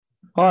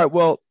All right.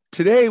 Well,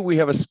 today we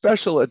have a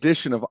special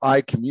edition of I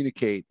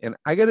Communicate. And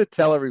I got to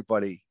tell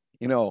everybody,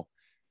 I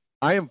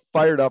am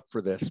fired up for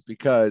this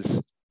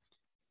because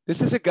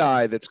this is a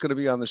guy that's going to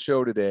be on the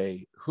show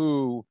today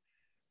who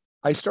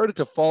I started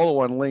to follow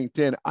on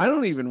LinkedIn. I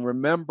don't even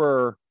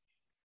remember.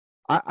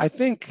 I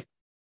think,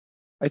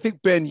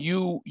 Ben,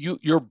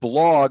 your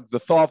blog, The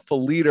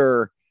Thoughtful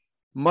Leader,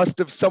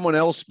 someone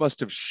else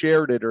must have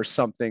shared it or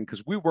something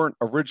because we weren't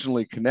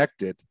originally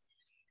connected.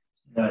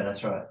 No,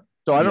 that's right.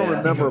 So I don't Yeah,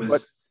 I think it remember, but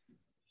was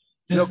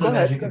no, just go the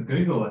ahead. magic of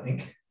Google, I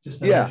think. Just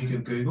the Yeah. magic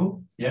of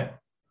Google. Yeah,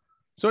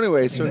 So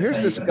anyway, I think so that's how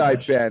here's you this got in guy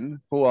touch.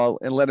 Ben, who I'll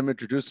and let him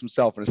introduce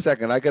himself in a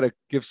second. I got to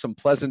give some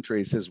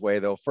pleasantries his way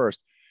though first.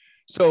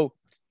 So,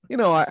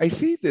 I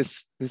see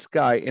this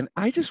guy, and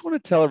I just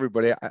want to tell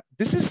everybody,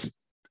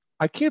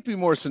 I can't be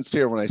more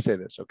sincere when I say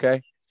this.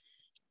 Okay,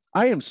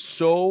 I am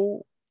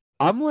so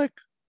I'm like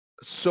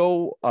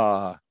so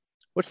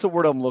what's the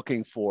word I'm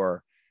looking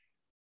for?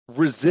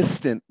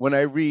 Resistant when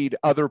I read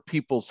other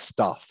people's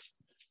stuff.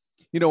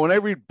 When I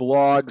read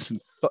blogs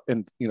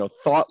and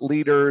thought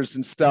leaders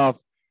and stuff.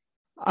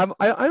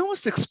 I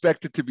almost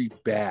expect it to be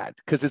bad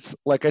because it's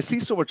like I see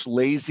so much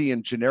lazy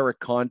and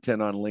generic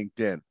content on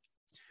LinkedIn.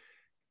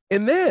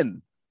 And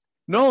then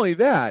not only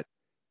that,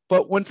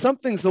 but when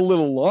something's a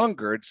little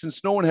longer,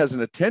 since no one has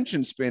an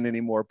attention span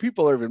anymore,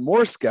 people are even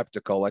more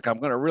skeptical. Like, I'm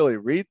going to really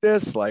read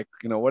this, like,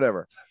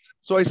 whatever.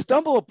 So I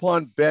stumble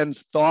upon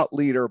Ben's Thought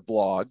Leader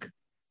blog.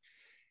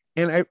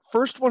 And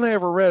first one I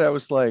ever read, I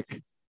was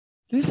like,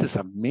 this is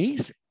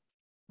amazing.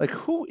 Like,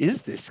 who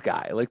is this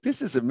guy? Like,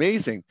 this is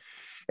amazing.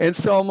 And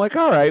so I'm like,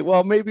 all right,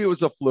 well, maybe it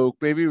was a fluke.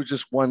 Maybe it was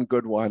just one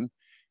good one.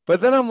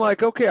 But then I'm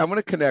like, okay, I'm going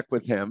to connect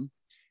with him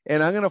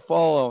and I'm going to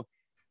follow.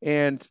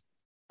 And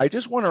I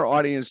just want our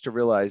audience to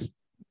realize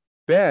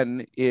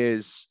Ben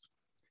is,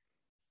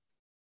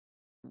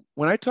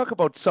 when I talk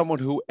about someone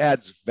who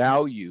adds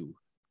value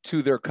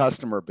to their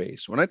customer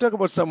base, when I talk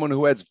about someone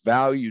who adds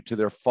value to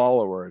their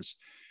followers,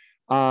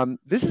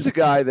 this is a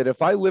guy that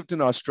if I lived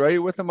in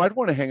Australia with him, I'd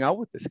want to hang out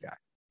with this guy.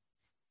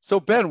 So,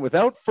 Ben,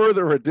 without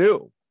further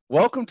ado,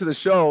 welcome to the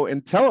show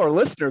and tell our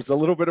listeners a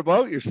little bit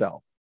about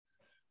yourself.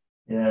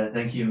 Yeah,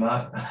 thank you,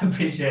 Mark. I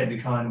appreciate the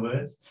kind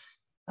words.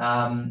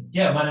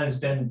 Yeah, my name is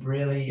Ben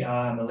Brearley.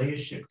 I'm a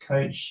leadership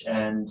coach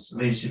and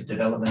leadership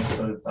development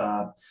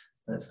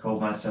let's call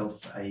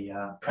myself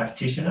a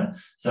practitioner.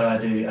 So I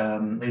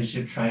do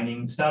leadership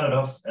training. Started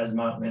off, as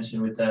Mark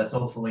mentioned, with the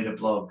Thoughtful Leader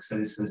blog. So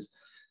this was,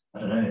 I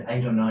don't know,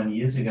 8 or 9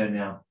 years ago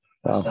now.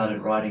 Wow. I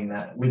started writing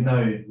that with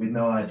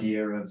no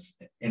idea of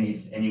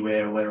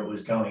anywhere where it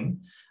was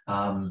going.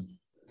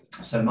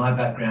 So my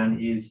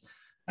background is,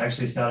 I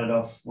actually started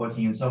off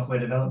working in software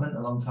development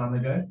a long time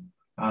ago.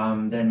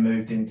 Then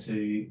moved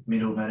into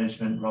middle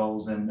management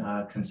roles and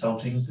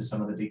consulting for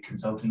some of the big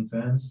consulting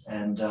firms,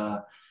 and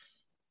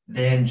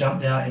then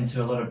jumped out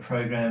into a lot of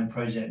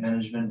project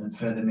management and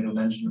further middle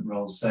management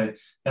roles. So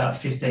about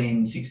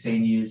 15,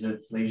 16 years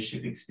of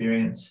leadership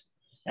experience,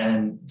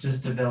 and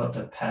just developed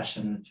a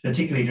passion,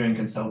 particularly during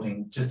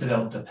consulting, just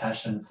developed a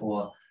passion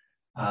for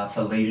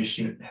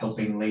leadership,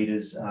 helping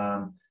leaders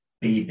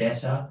be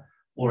better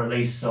or at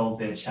least solve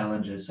their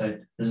challenges. So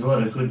there's a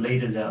lot of good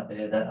leaders out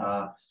there that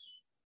are,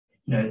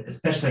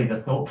 especially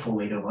the thoughtful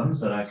leader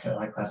ones that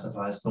I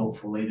classify as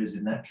thoughtful leaders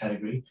in that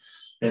category.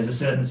 There's a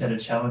certain set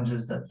of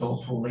challenges that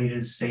thoughtful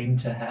leaders seem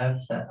to have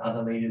that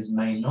other leaders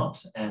may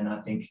not. And I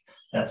think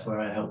that's where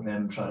I help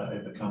them try to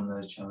overcome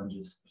those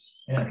challenges.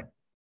 Yeah.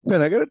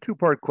 Ben, I got a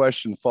two-part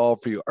question follow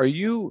for you. Are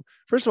you,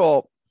 first of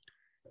all,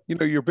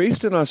 you're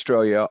based in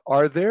Australia.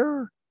 Are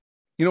there,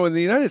 in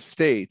the United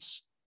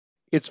States,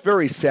 it's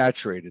very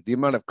saturated, the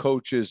amount of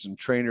coaches and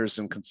trainers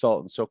and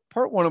consultants. So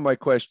part one of my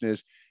question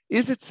is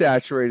it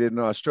saturated in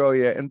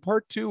Australia? And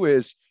part two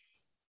is,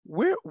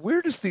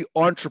 where does the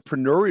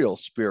entrepreneurial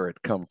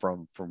spirit come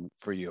from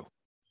for you?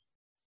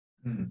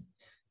 In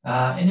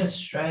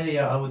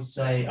Australia, I would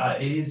say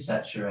it is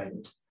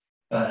saturated,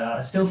 but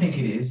I still think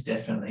it is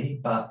definitely.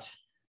 But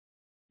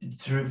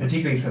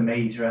particularly for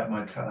me, throughout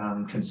my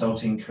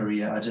consulting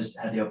career, I just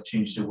had the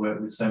opportunity to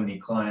work with so many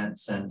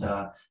clients and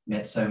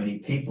met so many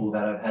people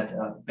that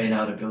I've been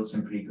able to build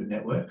some pretty good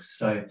networks.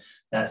 So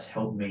that's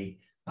helped me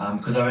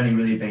because I've only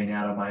really been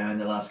out on my own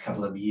the last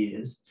couple of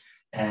years,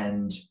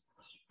 and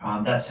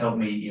that's helped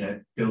me,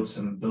 build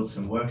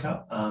some work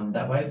up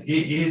that way.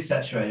 It is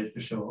saturated for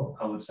sure,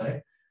 I would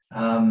say.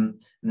 And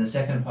the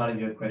second part of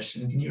your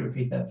question, can you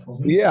repeat that for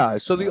me? Yeah.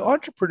 So the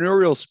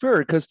entrepreneurial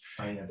spirit, because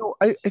yeah.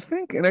 I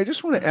think, and I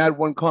just want to add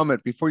one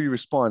comment before you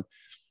respond.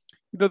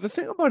 The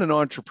thing about an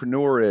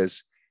entrepreneur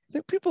is, I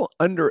think people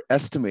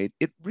underestimate,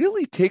 it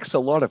really takes a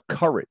lot of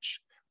courage,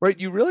 right?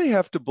 You really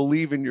have to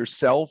believe in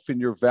yourself and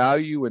your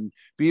value and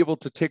be able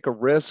to take a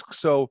risk.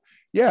 So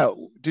yeah,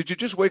 did you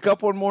just wake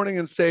up one morning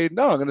and say,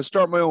 no, I'm going to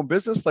start my own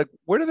business? Like,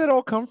 where did that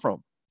all come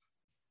from?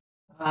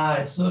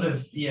 It's sort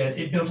of,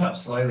 it built up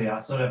slowly. I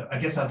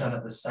guess I've done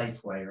it the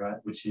safe way, right?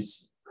 Which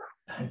is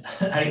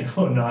 8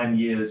 or 9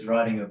 years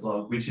writing a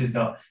blog, which is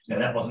not,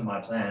 that wasn't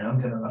my plan. I'm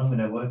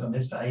gonna work on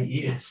this for 8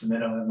 years and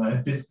then I'll have my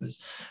own business.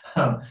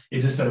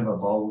 It just sort of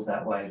evolved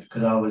that way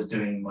because I was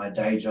doing my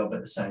day job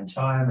at the same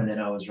time, and then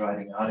I was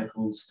writing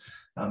articles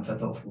for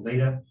Thoughtful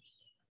Leader.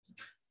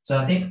 So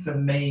I think for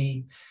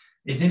me,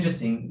 it's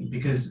interesting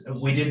because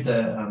we did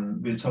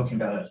we were talking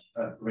about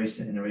it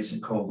in a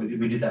recent call.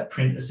 We did that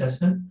print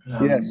assessment,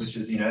 Yes. which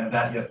is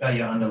about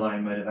your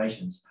underlying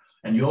motivations.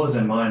 And yours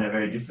and mine are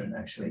very different,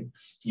 actually.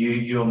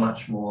 You're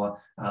much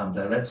more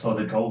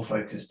the goal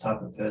focused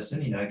type of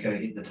person. Go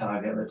hit the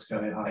target. Let's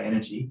go high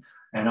energy.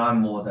 And I'm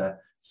more the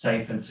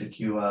safe and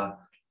secure,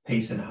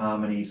 peace and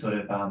harmony, sort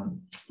of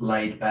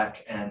laid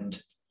back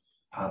and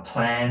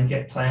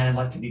get planned,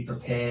 like to be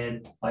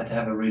prepared, like to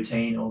have a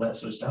routine, all that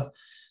sort of stuff.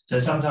 So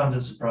sometimes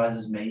it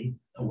surprises me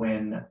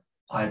when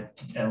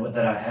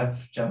that I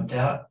have jumped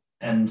out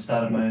and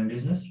started my own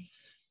business.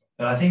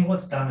 But I think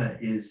what's done it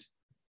is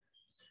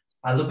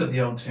I look at the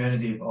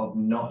alternative of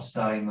not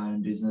starting my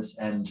own business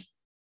and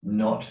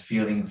not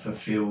feeling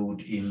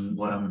fulfilled in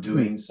what I'm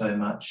doing so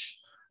much,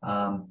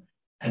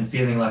 and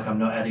feeling like I'm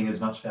not adding as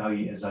much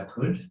value as I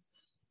could.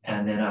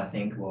 And then I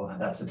think, well,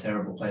 that's a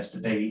terrible place to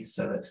be.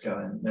 So let's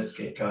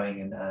get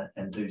going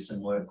and do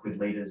some work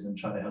with leaders and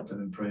try to help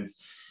them improve.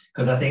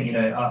 Because I think,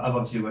 I've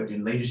obviously worked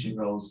in leadership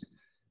roles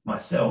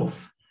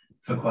myself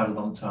for quite a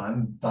long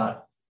time,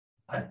 but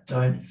I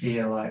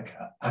feel like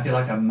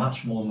I'm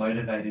much more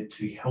motivated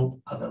to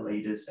help other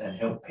leaders and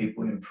help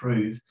people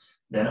improve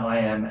than I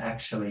am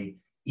actually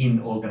in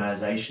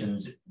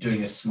organizations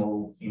doing a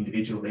small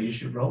individual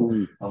leadership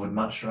role. I would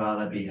much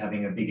rather be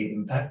having a bigger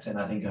impact. And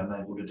I think I'm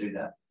able to do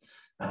that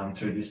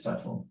through this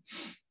platform.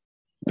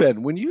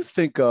 Ben, when you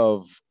think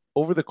of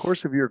over the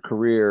course of your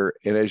career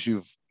and as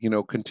you've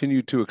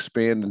continued to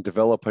expand and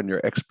develop on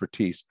your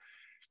expertise,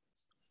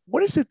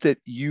 what is it that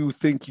you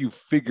think you've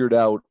figured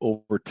out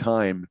over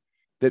time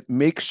that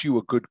makes you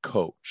a good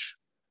coach?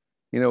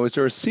 Is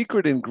there a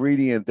secret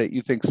ingredient that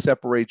you think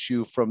separates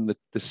you from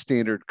the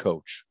standard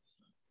coach?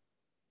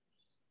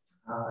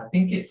 I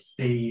think it's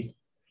I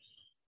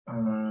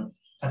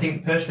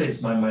think personally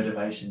it's my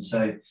motivation.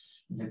 So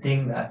the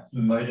thing that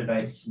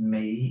motivates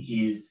me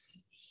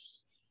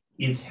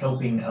is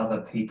helping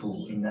other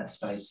people in that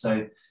space.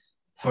 So,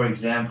 for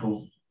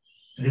example,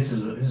 this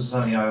is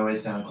something I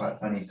always found quite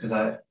funny because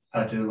I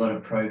do a lot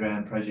of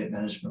project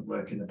management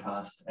work in the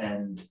past,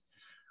 and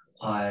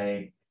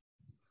I'm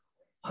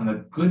a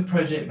good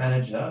project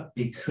manager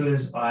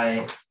because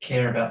I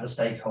care about the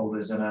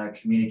stakeholders and I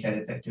communicate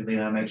effectively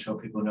and I make sure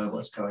people know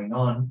what's going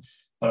on.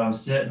 But I'm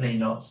certainly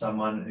not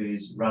someone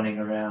who's running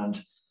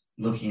around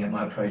looking at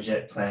my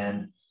project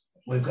plan.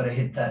 We've got to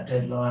hit that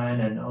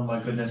deadline and oh my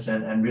goodness,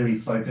 and really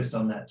focused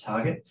on that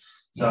target.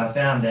 So I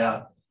found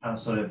out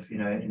sort of,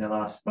 in the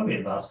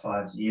last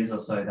 5 years or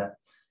so that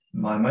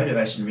my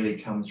motivation really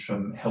comes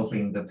from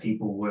helping the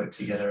people work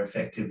together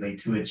effectively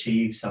to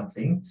achieve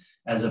something,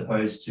 as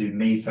opposed to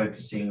me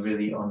focusing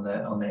really on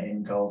the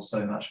end goal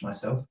so much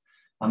myself.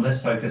 I'm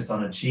less focused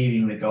on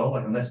achieving the goal.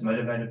 Like I'm less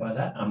motivated by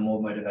that. I'm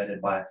more motivated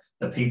by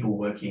the people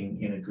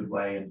working in a good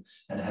way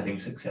and having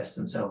success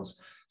themselves.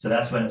 So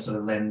that's when it sort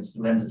of lends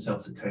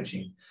itself to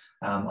coaching,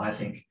 I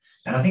think.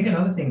 And I think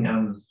another thing,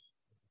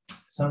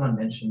 someone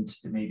mentioned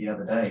to me the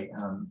other day,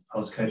 I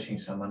was coaching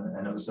someone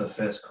and it was the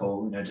first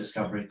call,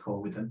 discovery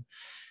call with them.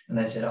 And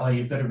they said, oh,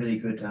 you've got a really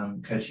good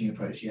coaching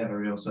approach. You have a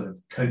real sort of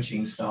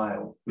coaching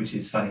style, which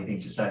is a funny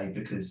thing to say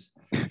because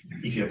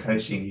if you're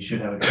coaching, you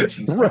should have a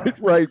coaching style.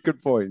 Right.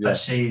 Good point. Yeah. But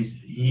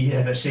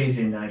she's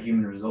in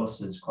human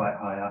resources quite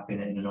high up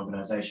in an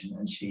organization,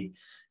 and she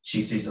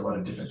sees a lot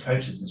of different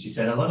coaches. And she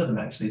said a lot of them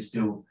actually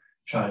still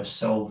try to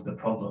solve the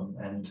problem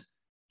and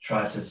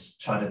try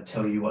to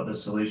tell you what the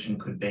solution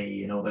could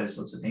be and all those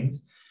sorts of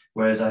things.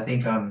 Whereas I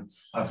think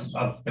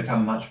I've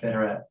become much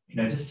better at,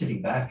 just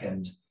sitting back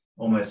and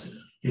almost,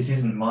 this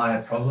isn't my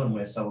problem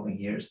we're solving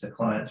here, it's the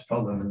client's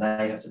problem, and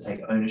they have to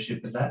take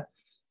ownership of that.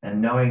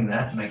 And knowing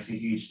that makes a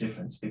huge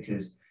difference,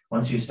 because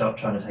once you stop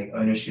trying to take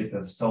ownership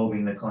of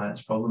solving the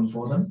client's problem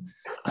for them,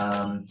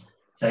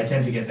 they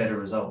tend to get better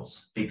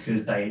results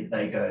because they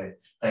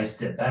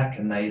step back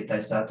and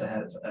they start to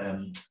have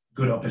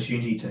good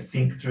opportunity to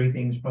think through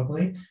things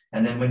properly.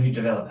 And then when you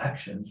develop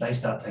actions, they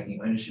start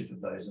taking ownership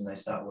of those and they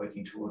start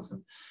working towards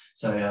them.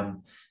 So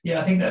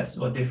I think that's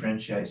what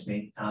differentiates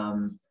me.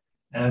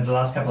 And over the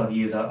last couple of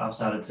years, I've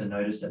started to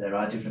notice that there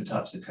are different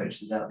types of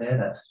coaches out there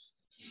that,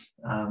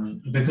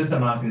 because the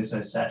market is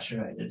so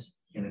saturated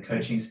in the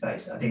coaching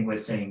space, I think we're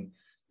seeing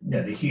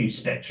the huge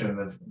spectrum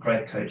of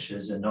great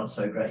coaches and not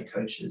so great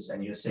coaches.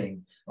 And you're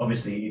seeing,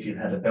 obviously, if you've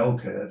had a bell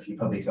curve, you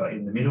probably got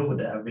in the middle with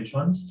the average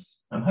ones.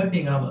 I'm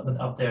hoping I'm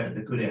up there at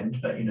the good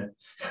end, but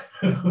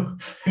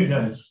who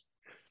knows?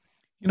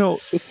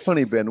 It's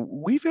funny, Ben.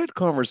 We've had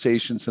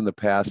conversations in the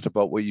past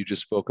about what you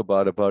just spoke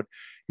about, the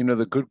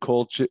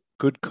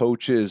good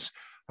coaches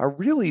are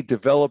really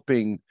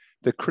developing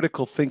the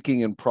critical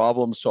thinking and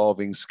problem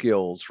solving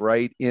skills,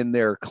 right, in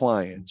their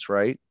clients,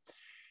 right?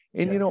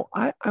 And,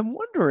 I'm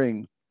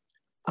wondering,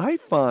 I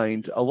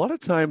find a lot of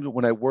times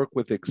when I work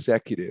with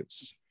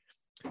executives,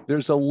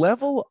 there's a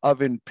level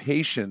of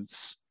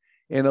impatience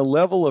and a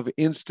level of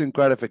instant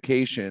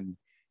gratification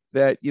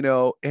that,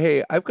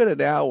 hey, I've got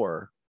an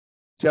hour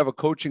to have a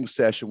coaching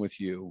session with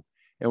you,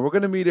 and we're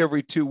going to meet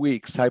every 2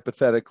 weeks,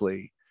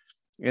 hypothetically.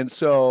 And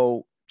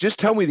so just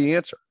tell me the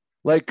answer.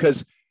 Like,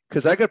 because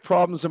I got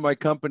problems in my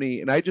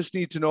company and I just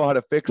need to know how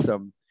to fix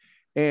them.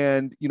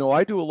 And,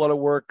 I do a lot of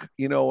work,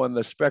 on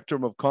the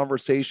spectrum of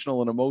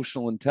conversational and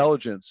emotional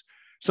intelligence.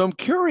 So I'm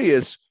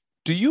curious,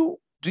 do you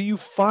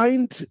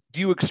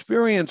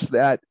experience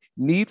that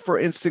need for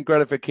instant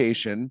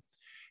gratification?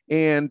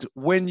 And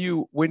when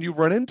you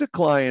run into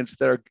clients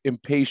that are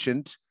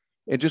impatient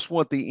and just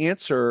want the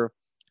answer,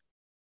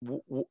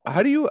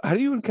 how do you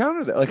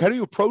encounter that? Like, how do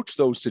you approach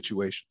those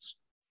situations?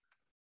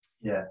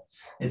 Yeah,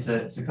 it's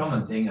a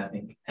common thing, I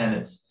think,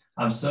 and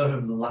I'm sort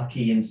of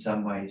lucky in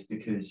some ways,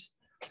 because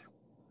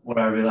what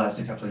I realized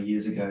a couple of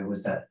years ago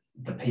was that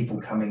the people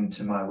coming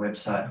to my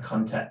website,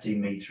 contacting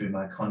me through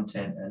my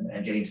content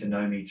and getting to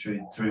know me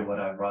through what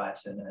I write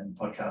and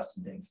podcasts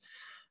and things,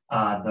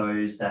 are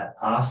those that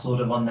are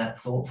sort of on that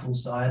thoughtful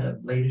side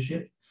of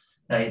leadership.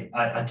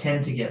 I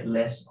tend to get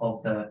less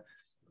of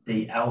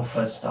the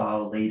alpha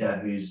style leader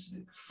who's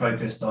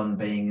focused on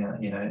being,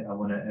 I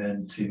want to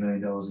earn $2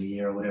 million a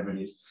year or whatever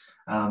it is.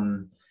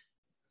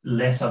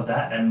 Less of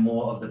that and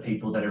more of the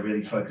people that are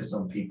really focused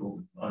on people,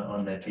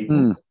 on their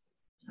people.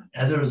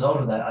 As a result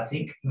of that, I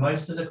think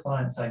most of the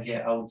clients I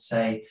get, I would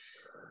say,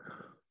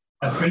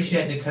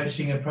 appreciate the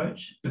coaching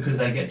approach, because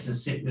they get to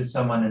sit with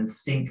someone and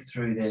think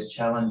through their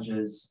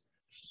challenges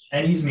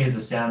and use me as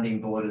a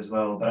sounding board as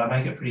well. But I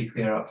make it pretty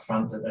clear up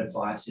front that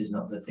advice is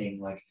not the thing.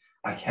 Like,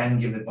 I can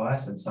give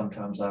advice and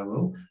sometimes I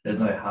will. There's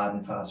no hard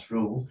and fast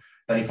rule.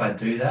 But if I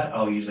do that,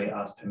 I'll usually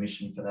ask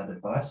permission for that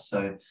advice.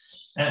 So,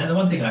 and the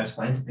one thing I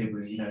explain to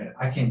people is,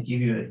 I can give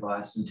you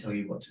advice and tell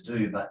you what to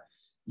do, but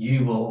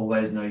you will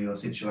always know your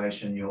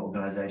situation, your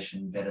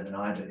organization better than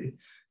I do.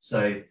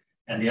 So,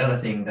 and the other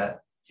thing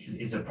that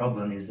is a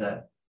problem is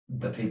that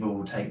the people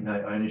will take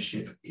no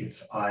ownership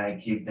if I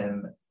give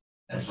them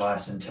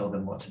advice and tell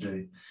them what to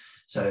do.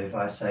 So if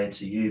I say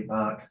to you,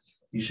 Mark,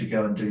 you should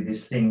go and do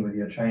this thing with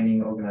your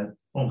training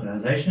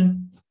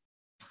organization,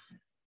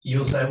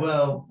 you'll say,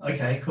 well,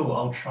 okay, cool,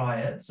 I'll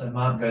try it. So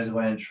Mark goes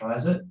away and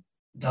tries it.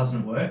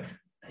 Doesn't work.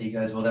 He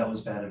goes, well, that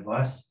was bad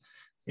advice.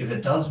 If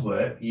it does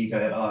work, you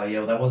go, oh yeah,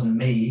 well, that wasn't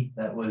me,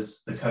 that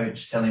was the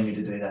coach telling me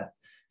to do that.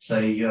 So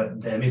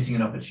they're missing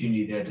an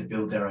opportunity there to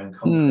build their own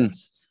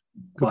confidence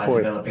by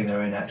developing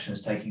their own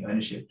actions, taking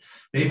ownership.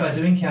 But if I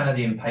do encounter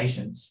the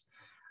impatience,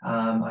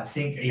 I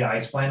think, I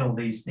explain all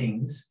these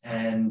things,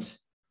 and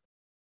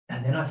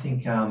then I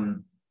think, I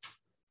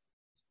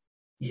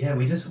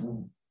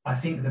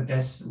think the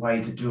best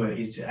way to do it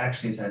is to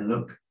actually say,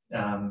 look,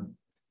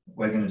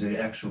 we're going to do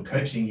actual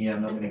coaching here.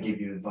 I'm not going to give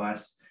you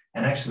advice,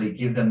 and actually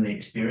give them the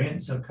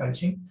experience of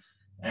coaching.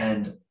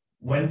 And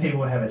when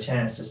people have a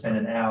chance to spend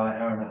an hour,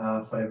 hour and a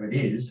half, whatever it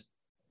is,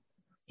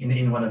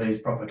 in one of these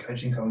proper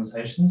coaching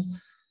conversations,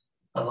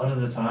 a lot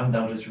of the time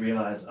they'll just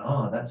realize,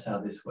 oh, that's how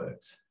this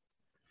works.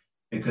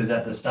 Because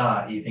at the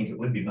start, you think it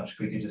would be much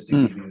quicker just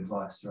to give you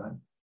advice, right?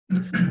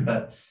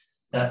 But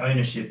that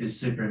ownership is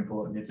super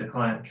important. If the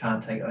client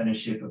can't take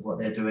ownership of what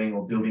they're doing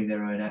or building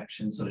their own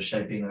actions, sort of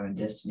shaping their own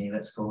destiny,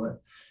 let's call it,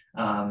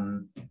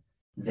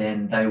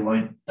 then they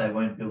won't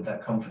build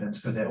that confidence,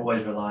 because they're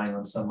always relying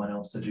on someone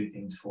else to do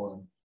things for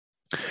them.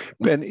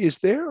 Ben,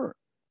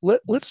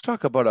 let's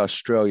talk about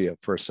Australia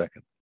for a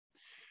second.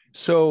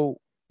 So,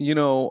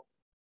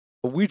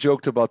 we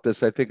joked about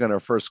this, I think, on our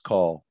first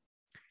call.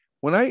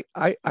 When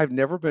I've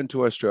never been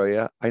to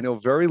Australia, I know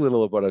very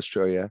little about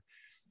Australia,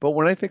 but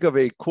when I think of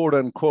a quote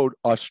unquote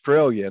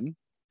Australian,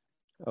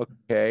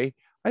 okay,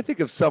 I think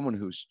of someone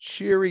who's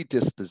cheery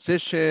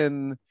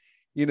disposition,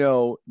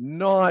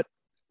 not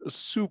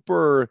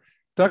super,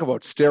 talk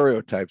about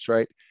stereotypes,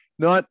 right?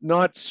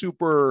 Not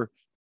super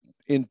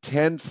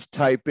intense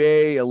type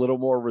A little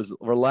more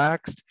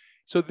relaxed.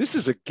 So this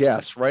is a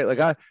guess, right? Like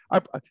I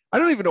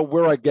don't even know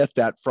where I get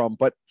that from,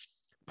 but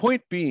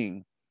point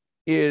being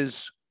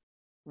is,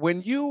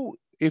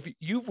 if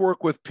you've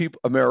worked with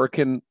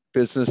American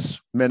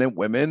businessmen and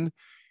women,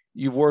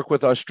 you've worked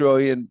with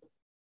Australian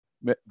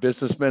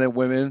businessmen and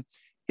women,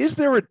 is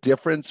there a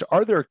difference?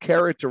 Are there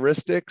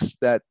characteristics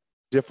that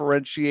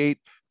differentiate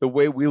the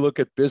way we look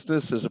at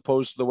business as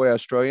opposed to the way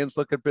Australians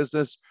look at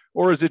business?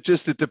 Or is it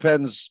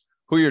depends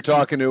who you're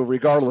talking to,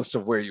 regardless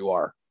of where you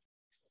are?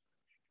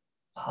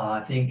 I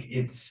think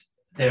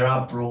there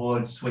are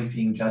broad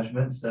sweeping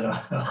judgments that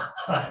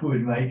I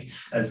would make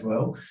as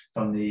well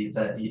from the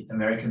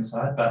American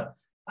side. But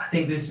I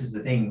think this is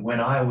the thing. When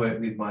I work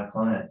with my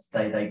clients,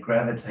 they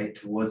gravitate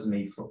towards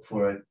me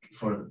for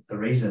the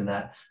reason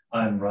that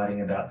I'm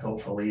writing about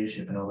thoughtful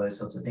leadership and all those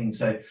sorts of things.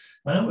 So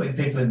when I work with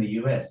people in the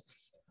US,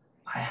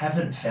 I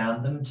haven't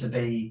found them to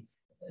be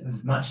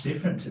much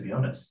different, to be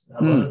honest.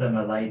 A lot of them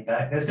are laid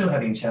back. They're still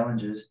having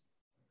challenges,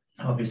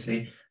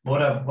 obviously.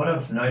 What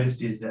I've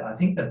noticed is that I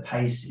think the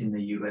pace in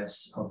the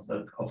US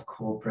of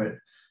corporate,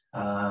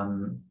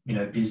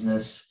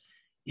 business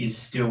is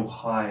still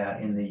higher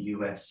in the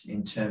US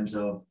in terms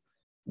of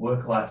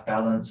work-life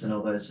balance and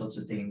all those sorts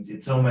of things.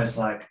 It's almost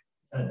like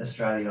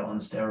Australia on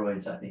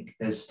steroids, I think.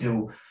 There's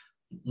still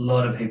a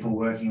lot of people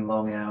working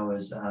long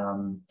hours,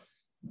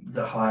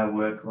 the higher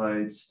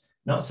workloads.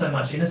 Not so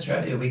much in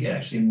Australia. We get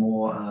actually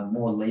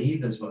more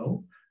leave as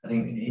well. I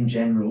think in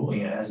general,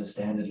 as a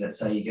standard, let's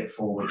say you get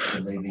 4 weeks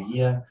of leave a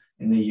year.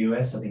 In the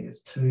US, I think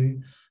it's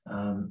 2.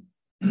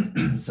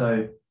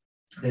 So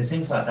there's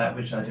things like that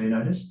which I do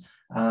notice.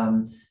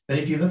 But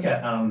if you look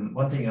at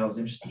one thing I was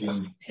interested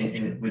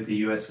in with the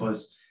US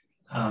was,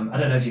 I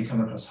don't know if you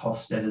come across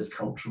Hofstede's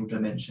cultural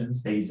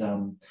dimensions, these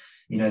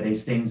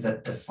these things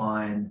that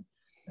define.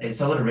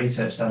 It's a lot of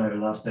research done over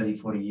the last 30,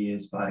 40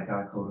 years by a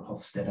guy called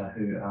Hofstede,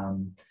 who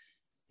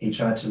he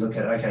tried to look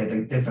at, okay,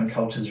 the different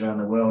cultures around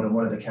the world and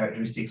what are the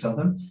characteristics of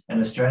them. And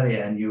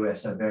Australia and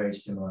US are very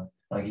similar.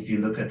 Like if you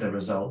look at the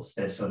results,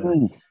 they're sort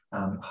of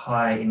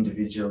high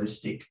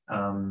individualistic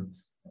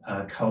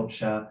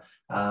culture,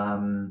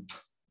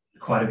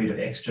 quite a bit of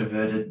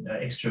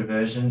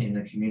extroversion in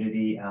the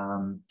community.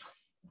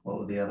 What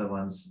were the other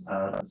ones?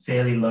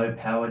 Fairly low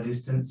power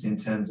distance in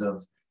terms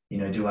of,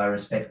 do I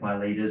respect my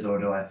leaders or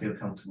do I feel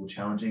comfortable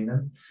challenging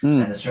them?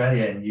 And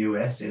Australia and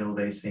US in all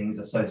these things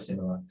are so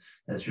similar.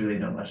 There's really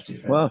not much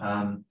different.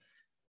 Wow.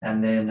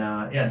 And then,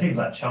 things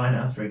like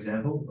China, for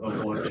example,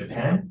 or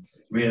Japan,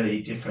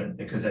 really different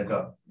because they've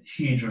got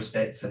huge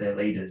respect for their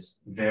leaders,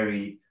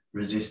 very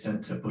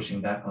resistant to pushing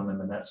back on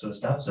them and that sort of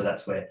stuff. So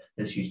that's where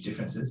there's huge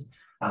differences.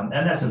 And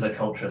that's as a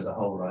culture as a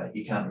whole, right?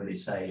 You can't really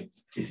say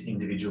this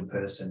individual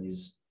person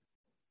is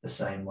the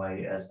same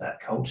way as that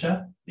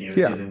culture. You're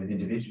dealing with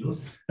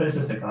individuals, but it's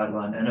just a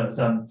guideline. And it was,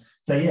 to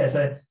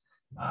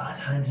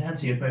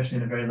answer your question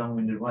in a very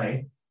long-winded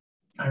way,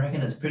 I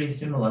reckon it's pretty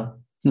similar.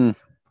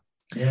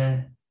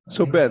 Yeah.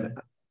 So Ben,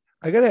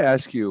 I got to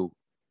ask you,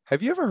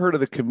 have you ever heard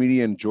of the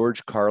comedian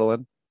George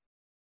Carlin?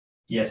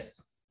 Yes.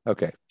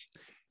 Okay.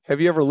 Have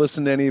you ever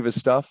listened to any of his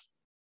stuff?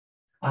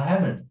 I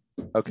haven't.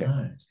 Okay.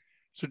 No.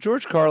 So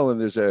George Carlin,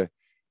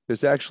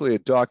 there's actually a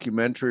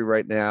documentary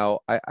right now.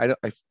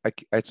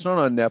 It's not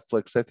on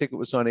Netflix. I think it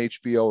was on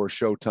HBO or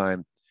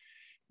Showtime,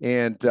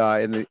 and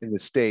in the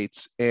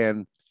States.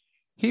 And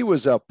he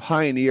was a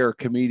pioneer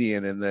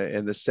comedian in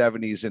the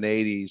 70s and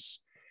 80s,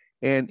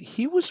 and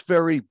he was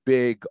very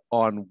big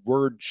on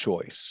word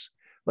choice.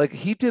 Like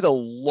he did a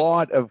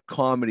lot of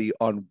comedy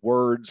on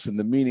words and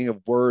the meaning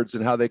of words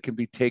and how they can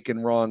be taken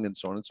wrong and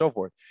so on and so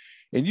forth.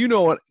 And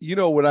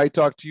when I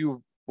talk to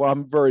you, well,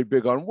 I'm very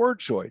big on word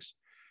choice.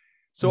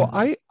 So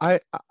I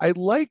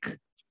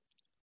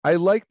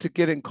like to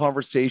get in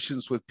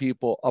conversations with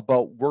people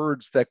about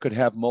words that could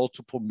have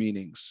multiple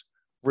meanings: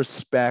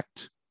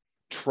 respect,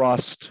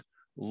 trust,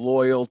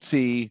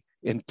 loyalty,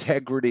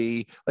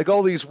 integrity, like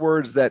all these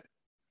words that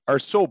are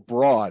so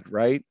broad,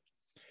 right?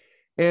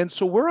 And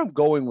so where I'm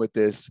going with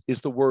this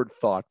is the word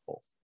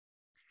thoughtful.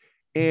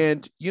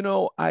 And,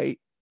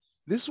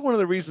 this is one of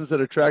the reasons that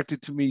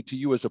attracted me to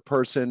you as a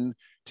person,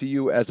 to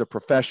you as a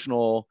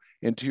professional,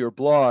 and to your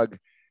blog,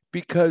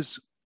 because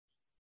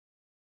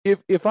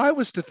if I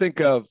was to think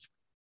of,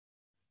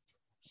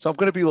 so I'm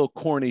going to be a little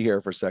corny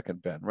here for a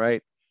second, Ben,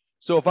 right?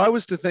 So if I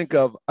was to think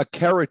of a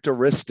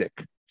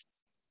characteristic,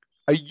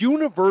 a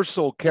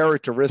universal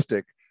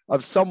characteristic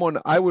of someone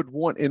I would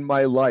want in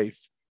my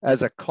life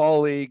as a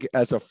colleague,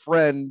 as a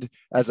friend,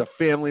 as a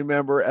family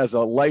member, as a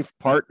life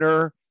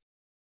partner,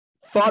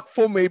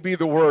 thoughtful may be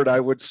the word I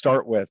would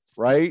start with,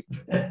 right?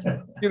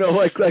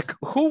 Like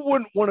who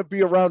wouldn't want to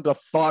be around a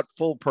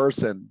thoughtful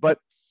person? But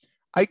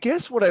I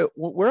guess where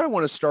I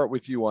want to start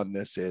with you on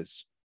this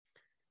is,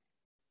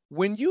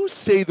 when you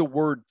say the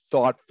word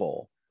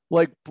thoughtful,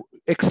 like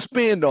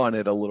expand on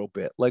it a little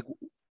bit, like,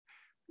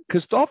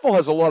 because thoughtful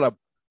has a lot of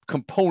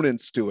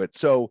components to it.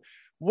 So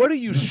what are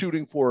you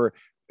shooting for?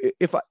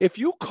 If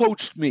you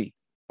coached me,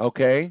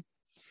 okay,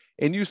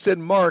 and you said,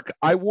 Mark,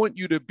 I want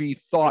you to be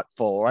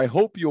thoughtful, or I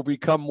hope you'll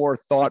become more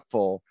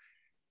thoughtful,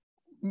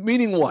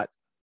 meaning what?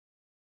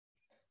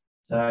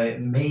 So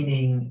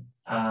meaning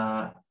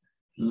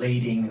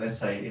leading, let's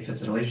say if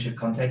it's a leadership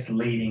context,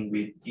 leading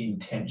with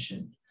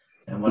intention.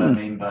 And what I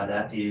mean by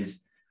that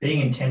is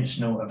being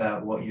intentional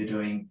about what you're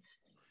doing,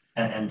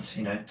 and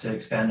to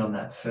expand on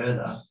that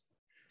further,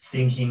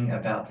 thinking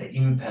about the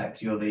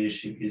impact your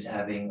leadership is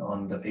having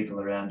on the people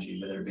around you,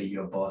 whether it be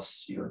your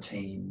boss, your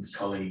team,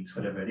 colleagues,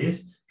 whatever it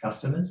is,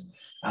 customers.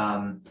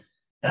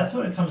 That's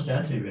what it comes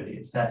down to, really.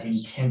 It's that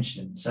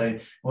intention. So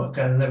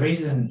the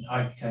reason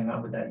I came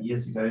up with that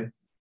years ago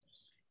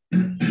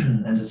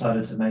and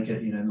decided to make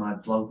it, my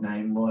blog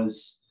name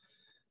was,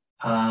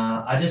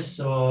 I just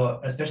saw,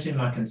 especially in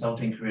my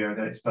consulting career, I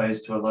got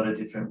exposed to a lot of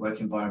different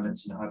work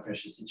environments and high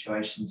pressure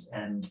situations.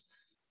 And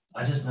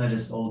I just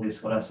noticed all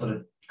this, what I sort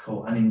of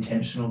call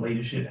unintentional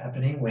leadership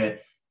happening, where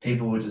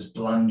people were just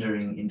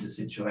blundering into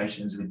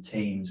situations with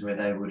teams where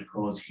they would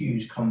cause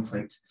huge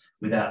conflict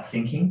without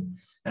thinking.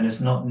 And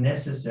it's not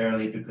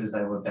necessarily because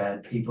they were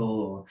bad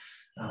people,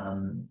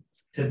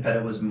 but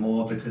it was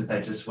more because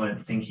they just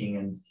weren't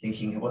thinking,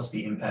 what's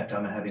the impact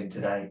I'm having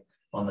today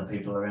on the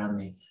people around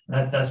me?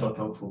 And that's what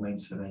thoughtful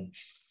means for me.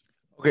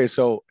 Okay,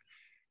 so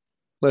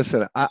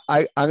Listen, I'm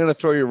going to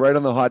throw you right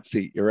on the hot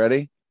seat. You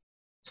ready?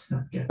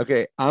 Okay.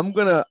 Okay. I'm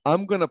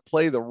gonna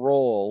play the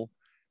role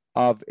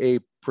of a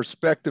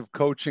prospective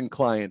coaching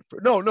client for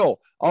no,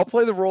 I'll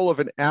play the role of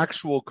an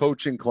actual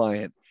coaching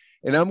client,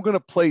 and I'm going to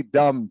play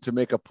dumb to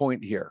make a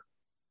point here.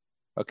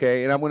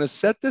 Okay. And I'm going to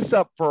set this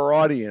up for our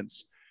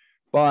audience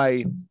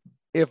by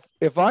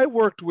if I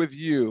worked with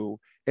you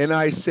and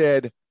I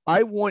said,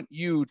 I want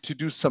you to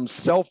do some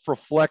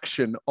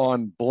self-reflection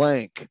on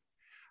blank.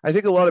 I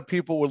think a lot of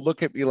people would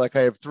look at me like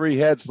I have three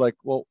heads, like,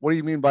 well, what do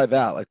you mean by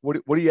that? Like, what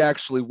do you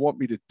actually want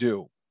me to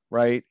do?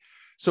 Right.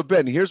 So,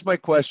 Ben, here's my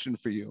question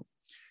for you.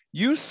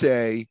 You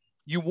say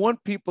you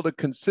want people to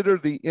consider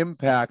the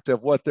impact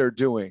of what they're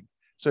doing.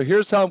 So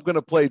here's how I'm going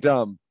to play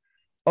dumb.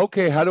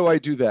 Okay, how do I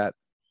do that?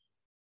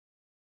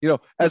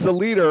 As a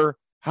leader,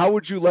 how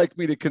would you like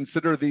me to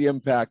consider the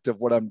impact of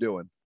what I'm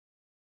doing?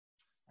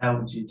 How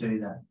would you do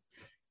that?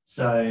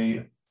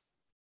 So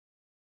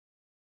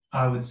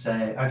I would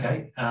say,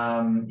 okay,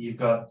 you've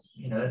got,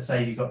 let's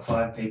say you've got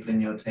 5 people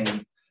in your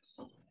team.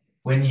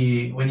 When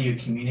you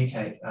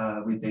communicate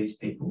with these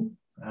people,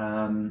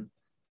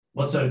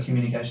 what sort of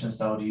communication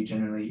style do you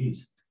generally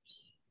use?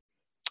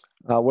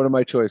 What are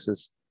my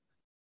choices?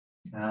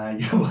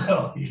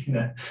 Well,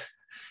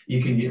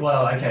 you can,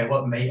 well, okay,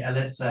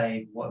 let's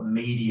say what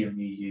medium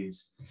you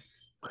use.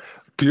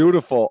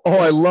 Beautiful. Oh,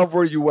 I love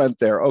where you went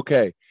there.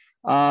 Okay.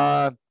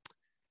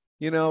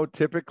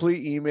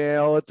 Typically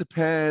email, it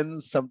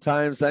depends.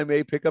 Sometimes I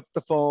may pick up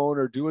the phone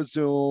or do a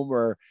Zoom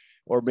or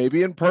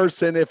maybe in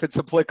person if it's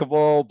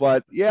applicable,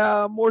 but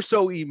yeah, more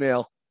so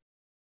email.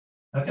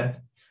 Okay.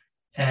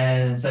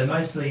 And so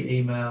mostly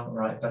email,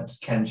 right? But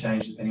can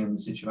change depending on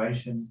the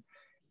situation.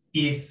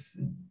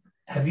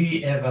 Have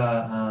you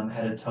ever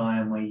had a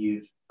time where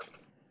you've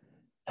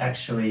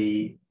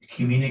actually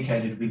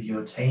communicated with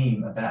your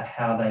team about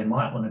how they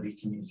might want to be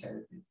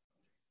communicated with?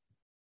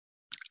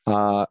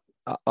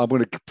 I'm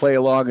going to play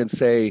along and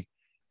say,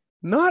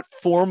 not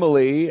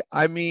formally.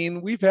 I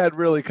mean, we've had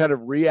really kind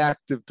of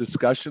reactive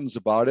discussions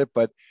about it,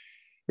 but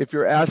if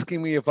you're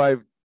asking me if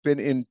I've been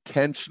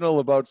intentional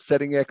about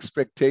setting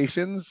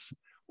expectations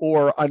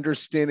or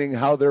understanding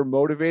how they're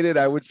motivated,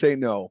 I would say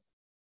no.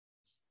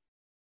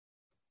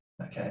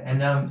 Okay.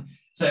 And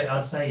so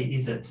I'd say,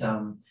 is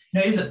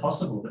it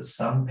possible that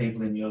some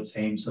people in your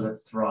team sort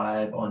of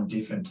thrive on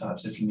different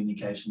types of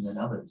communication than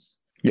others?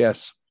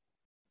 Yes.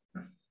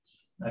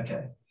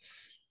 Okay.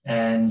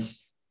 And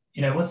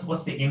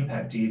what's the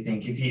impact, do you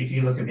think, if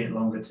you look a bit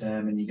longer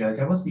term and you go,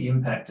 okay, what's the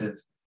impact of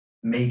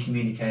me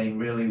communicating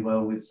really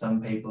well with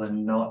some people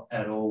and not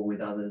at all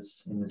with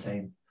others in the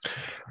team?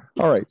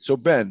 All right. So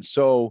Ben,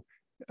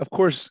 of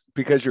course,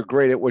 because you're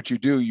great at what you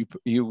do,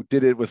 you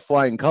did it with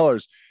flying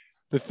colors.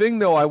 The thing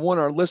though, I want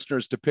our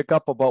listeners to pick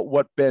up about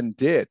what Ben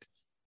did,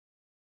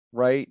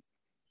 right,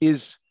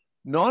 is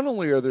not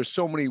only are there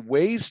so many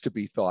ways to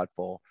be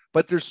thoughtful,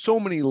 but there's so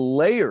many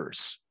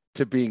layers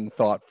to being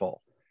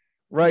thoughtful,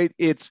 right?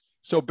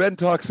 So Ben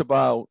talks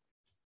about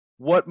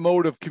what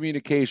mode of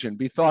communication,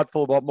 be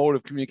thoughtful about mode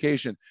of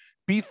communication,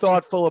 be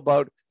thoughtful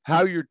about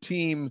how your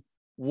team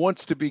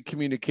wants to be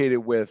communicated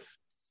with,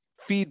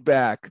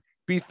 feedback,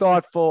 be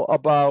thoughtful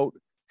about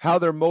how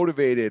they're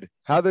motivated,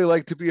 how they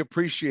like to be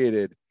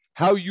appreciated,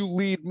 how you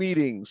lead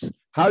meetings,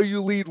 how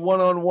you lead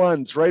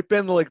one-on-ones, right,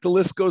 Ben? Like the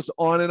list goes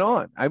on and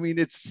on. I mean,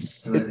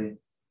 it's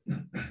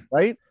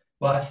right.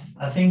 Well,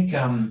 I think,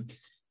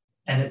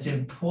 and it's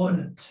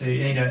important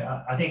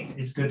to, I think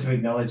it's good to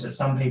acknowledge that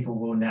some people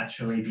will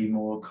naturally be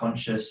more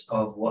conscious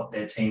of what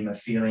their team are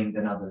feeling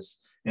than others.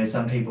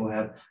 Some people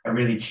are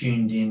really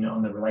tuned in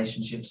on the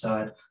relationship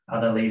side.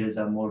 Other leaders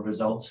are more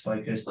results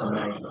focused and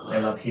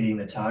they love hitting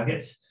the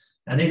targets.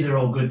 And these are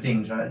all good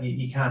things, right?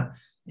 You can't,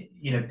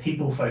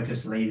 people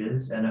focused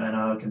leaders, and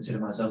I would consider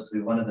myself to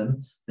be one of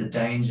them. The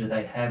danger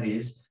they have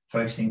is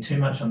focusing too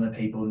much on the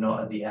people,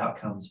 not at the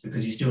outcomes,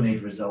 because you still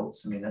need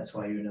results. I mean, that's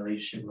why you're in a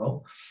leadership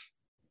role.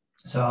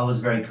 So I was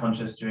very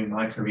conscious during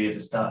my career to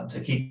start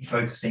to keep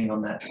focusing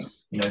on that,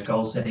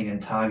 goal setting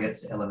and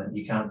targets element.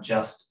 You can't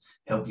just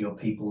help your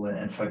people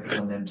and focus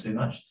on them too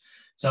much.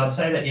 So I'd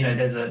say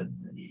that,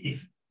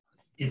 if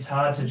it's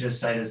hard to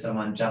just say to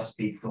someone, just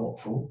be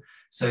thoughtful.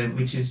 So,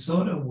 which is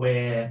sort of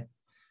where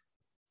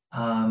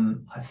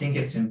I think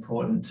it's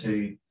important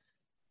to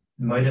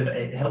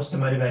motivate. It helps to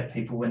motivate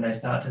people when they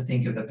start to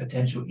think of the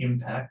potential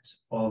impact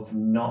of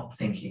not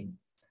thinking.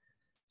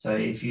 So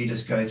if you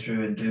just go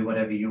through and do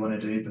whatever you want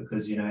to do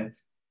because,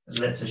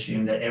 let's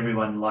assume that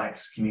everyone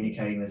likes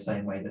communicating the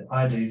same way that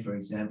I do, for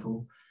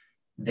example,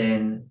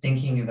 then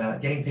thinking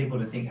about getting people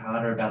to think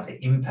harder about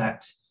the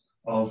impact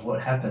of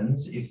what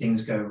happens if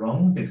things go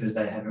wrong because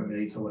they haven't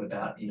really thought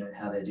about,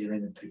 how they're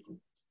dealing with people.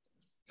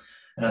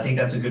 And I think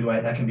that's a good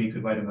way, that can be a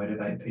good way to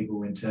motivate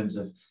people in terms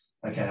of,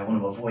 okay, I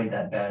want to avoid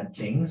that bad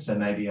thing, so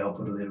maybe I'll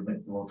put a little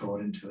bit more thought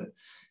into it.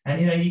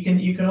 And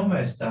you can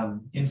almost,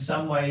 in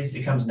some ways,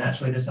 it comes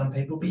naturally to some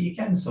people, but you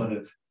can sort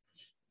of,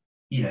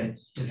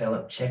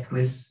 develop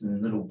checklists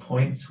and little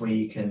points where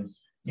you can,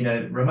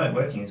 remote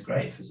working is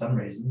great for some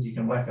reasons. You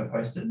can whack a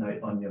post-it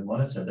note on your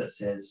monitor that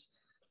says,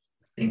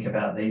 think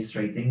about these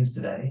three things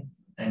today,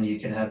 and you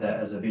can have that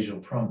as a visual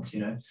prompt,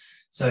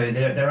 So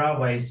there are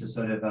ways to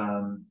sort of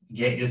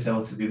get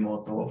yourself to be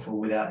more thoughtful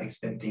without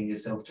expecting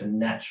yourself to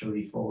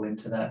naturally fall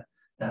into that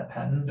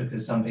pattern,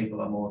 because some people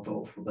are more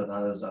thoughtful than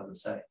others, I would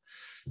say.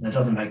 And it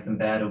doesn't make them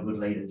bad or good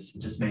leaders.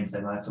 It just means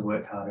they might have to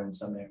work harder in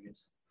some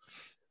areas.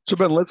 So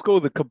Ben, let's go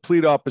the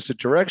complete opposite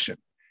direction.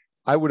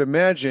 I would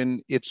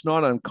imagine it's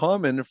not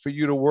uncommon for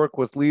you to work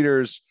with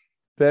leaders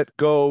that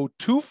go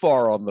too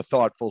far on the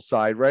thoughtful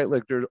side, right?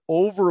 Like they're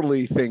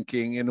overly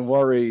thinking and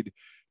worried.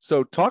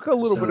 So talk a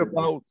little bit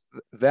about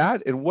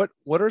that, and what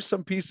are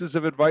some pieces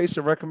of advice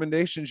and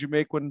recommendations you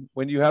make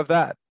when you have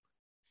that?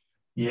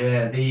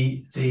 Yeah,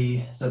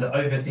 so the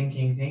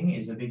overthinking thing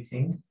is a big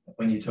thing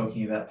when you're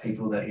talking about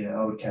people that,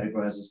 I would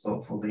categorize as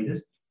thoughtful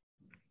leaders,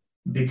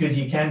 because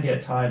you can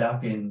get tied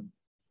up in,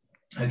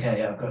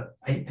 okay, I've got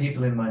 8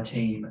 people in my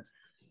team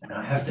and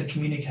I have to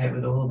communicate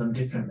with all of them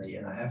differently,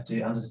 and I have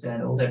to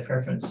understand all their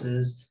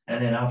preferences.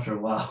 And then after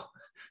a while,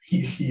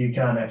 you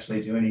can't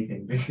actually do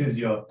anything because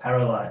you're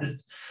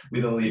paralyzed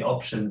with all the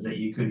options that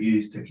you could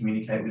use to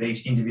communicate with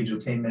each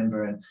individual team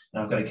member. And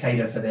I've got to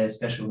cater for their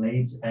special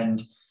needs.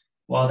 And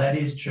while that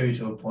is true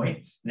to a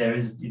point, there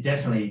is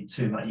definitely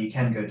too much. You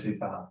can go too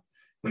far,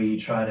 where you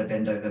try to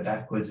bend over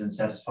backwards and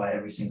satisfy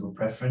every single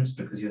preference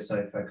because you're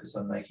so focused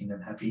on making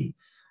them happy.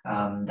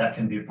 That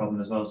can be a problem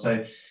as well.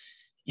 So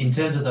in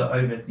terms of the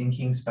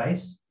overthinking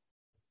space,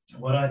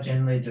 what I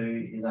generally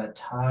do is I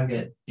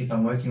target, if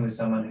I'm working with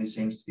someone who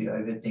seems to be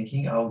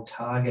overthinking, I'll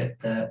target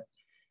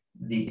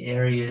the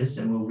areas,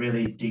 and we'll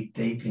really dig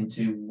deep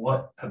into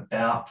what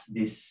about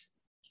this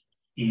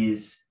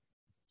is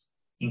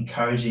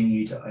encouraging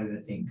you to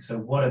overthink. So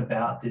what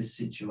about this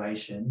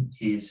situation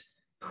is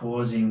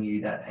causing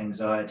you that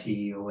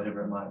anxiety or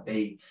whatever it might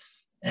be?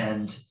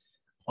 And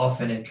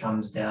often it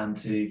comes down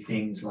to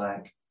things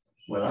like,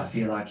 well, I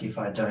feel like if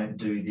I don't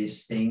do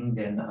this thing,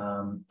 then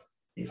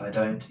if I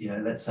don't,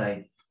 let's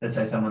say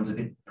someone's a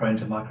bit prone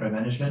to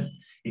micromanagement.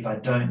 If I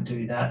don't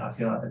do that, I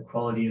feel like the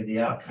quality of the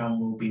outcome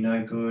will be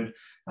no good.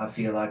 I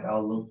feel like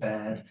I'll look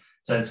bad.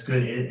 So it's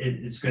good.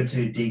 It's good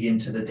to dig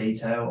into the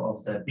detail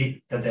of the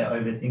bit that they're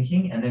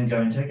overthinking, and then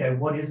go into, okay,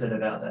 what is it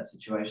about that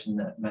situation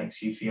that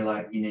makes you feel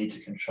like you need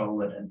to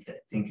control it and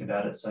think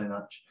about it so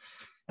much?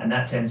 And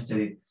that tends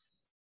to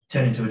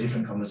turn into a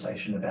different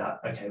conversation about,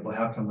 okay, well,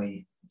 how can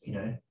we,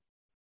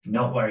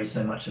 not worry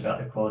so much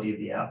about the quality of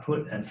the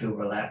output and feel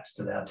relaxed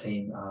that our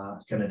team are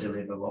going to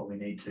deliver what we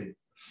need to.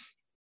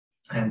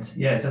 And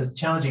yeah, so it's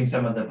challenging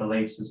some of the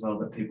beliefs as well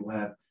that people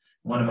have.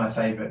 One of my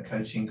favorite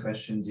coaching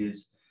questions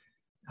is,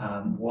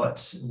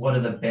 what are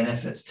the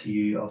benefits to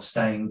you of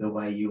staying the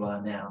way you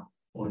are now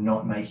or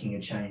not making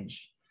a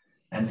change?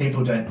 And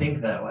people don't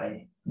think that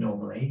way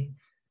normally.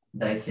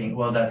 They think,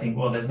 well,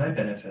 there's no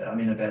benefit. I'm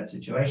in a bad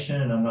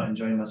situation and I'm not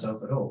enjoying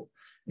myself at all.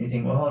 And you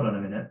think, well, hold on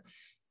a minute.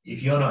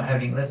 If you're not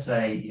having, let's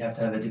say you have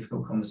to have a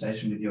difficult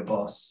conversation with your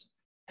boss,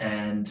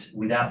 and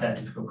without that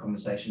difficult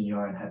conversation,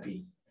 you're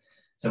unhappy.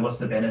 So what's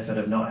the benefit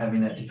of not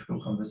having that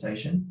difficult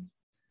conversation?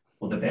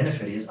 Well, the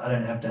benefit is I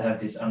don't have to have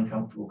this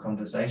uncomfortable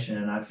conversation,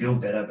 and I feel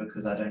better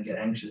because I don't get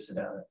anxious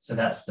about it. So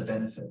that's the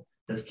benefit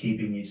that's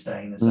keeping you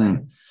staying the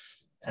same.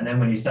 And then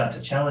when you start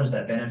to challenge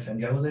that benefit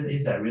and go, well,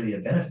 is that really a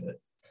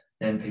benefit?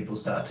 Then people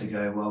start to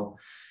go, well,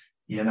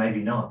 yeah,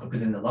 maybe not,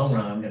 because in the long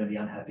run, I'm going to be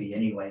unhappy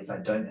anyway if I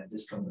don't have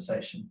this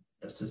conversation.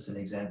 That's just an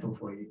example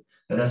for you.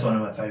 But that's one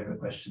of my favorite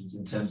questions,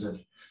 in terms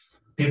of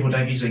people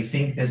don't usually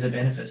think there's a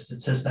benefit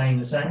to staying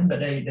the same, but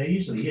there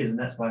usually is. And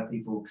that's why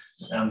people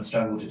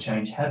struggle to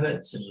change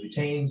habits and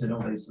routines and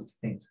all these sorts of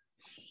things.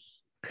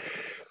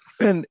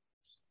 And,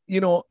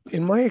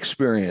 in my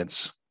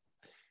experience,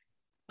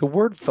 the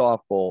word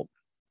thoughtful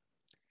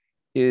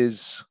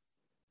is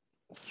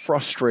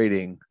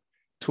frustrating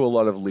to a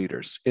lot of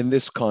leaders in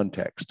this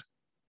context.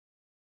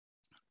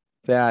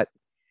 That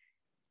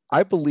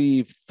I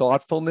believe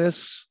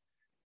thoughtfulness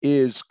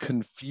is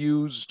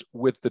confused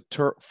with the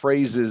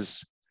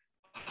phrases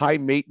high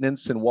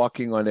maintenance and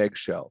walking on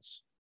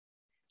eggshells.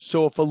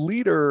 So if a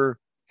leader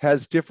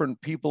has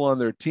different people on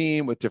their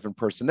team with different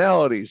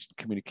personalities,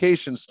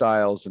 communication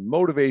styles, and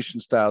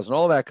motivation styles, and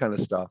all that kind of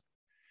stuff,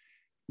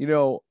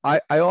 I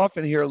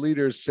often hear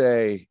leaders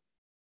say,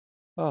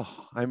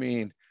 oh,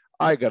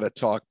 I got to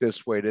talk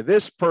this way to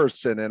this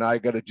person, and I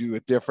got to do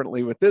it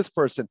differently with this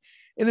person.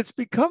 And it's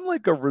become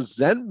like a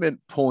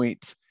resentment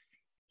point.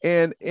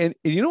 And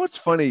you know what's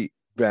funny,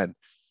 Ben?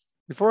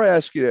 Before I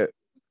ask you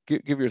to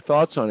give your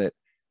thoughts on it,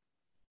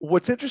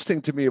 what's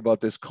interesting to me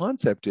about this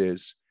concept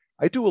is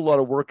I do a lot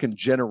of work in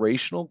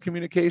generational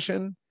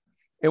communication.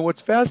 And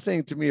what's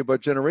fascinating to me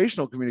about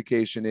generational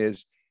communication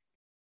is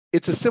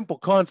it's a simple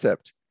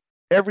concept.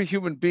 Every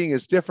human being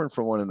is different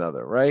from one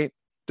another, right?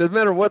 Doesn't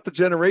matter what the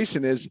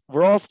generation is,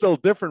 we're all still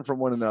different from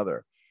one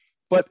another.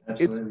 But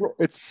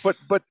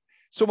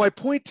so my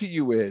point to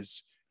you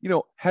is,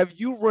 have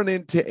you run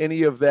into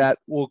any of that,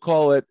 we'll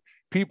call it,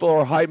 people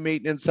are high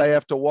maintenance, I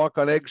have to walk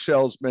on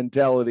eggshells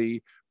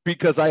mentality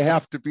because I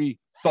have to be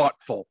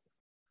thoughtful?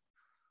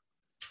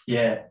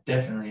 Yeah,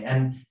 definitely.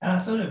 And I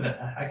sort of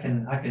I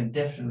can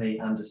definitely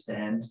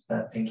understand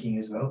that thinking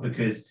as well,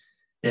 because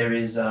there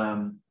is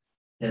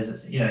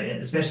there's, you know,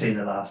 especially in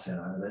the last,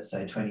 let's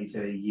say 20,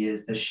 30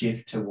 years, the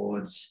shift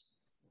towards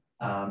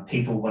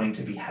people wanting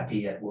to be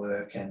happy at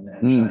work and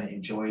trying to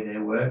enjoy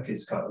their work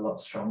has got a lot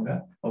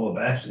stronger. Oh,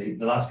 but actually,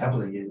 the last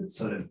couple of years, it's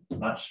sort of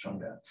much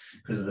stronger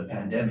because of the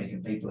pandemic,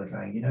 and people are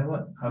going, you know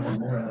what, I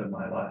want more out of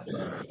my life.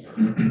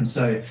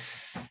 So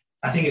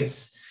I think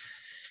it's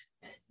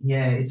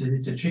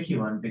a tricky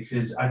one,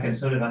 because I can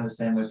sort of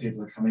understand where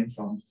people are coming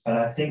from. But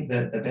I think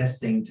that the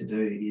best thing to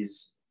do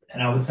is,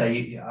 and I would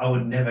say I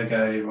would never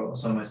go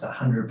almost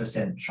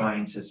 100%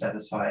 trying to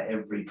satisfy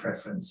every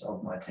preference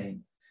of my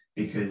team,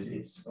 because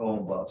it's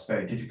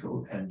very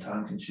difficult and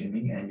time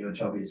consuming, and your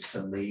job is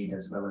to lead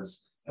as well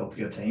as help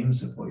your team,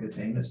 support your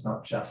team. It's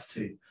not just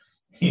to,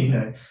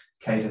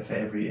 cater for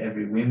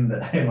every whim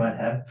that they might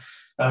have.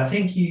 But I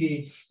think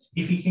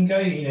if you can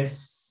go,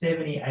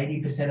 70,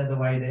 80% of the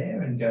way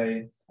there and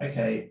go,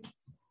 okay,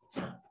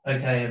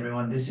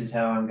 everyone, this is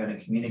how I'm going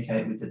to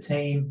communicate with the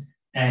team.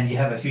 And you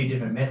have a few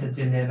different methods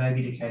in there,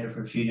 maybe to cater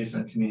for a few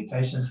different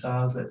communication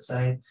styles, let's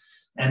say.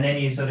 And then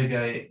you sort of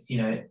go,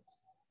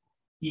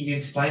 you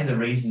explain the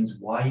reasons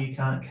why you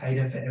can't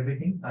cater for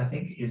everything, I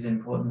think is an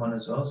important one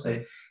as well.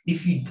 So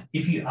if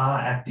you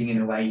are acting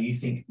in a way you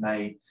think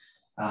may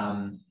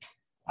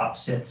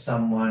upset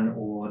someone,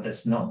 or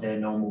that's not their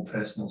normal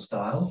personal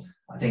style,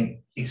 I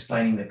think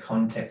explaining the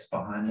context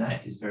behind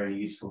that is a very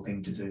useful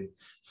thing to do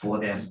for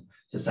them,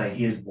 to say,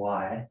 here's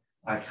why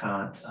I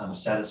can't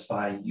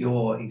satisfy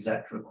your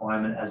exact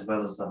requirement as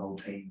well as the whole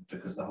team,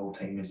 because the whole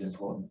team is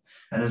important.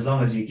 And as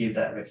long as you give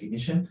that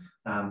recognition,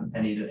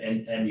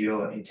 and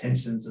your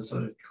intentions are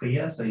sort of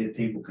clear, so your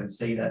people can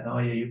see that, oh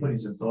yeah, you're putting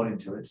some thought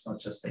into it. It's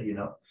not just that you're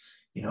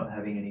not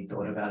having any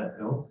thought about it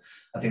at all.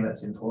 I think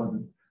that's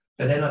important.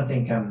 But then I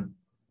think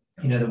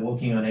the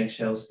walking on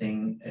eggshells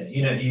thing,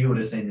 you would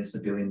have seen this a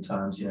billion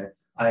times.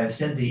 I have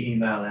sent the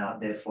email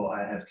out, therefore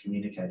I have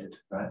communicated,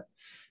 right?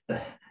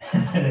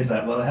 And it's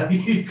like, well, have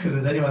you? Because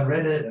has anyone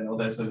read it? And all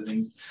those sort of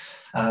things.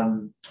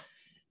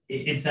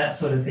 It's that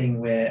sort of thing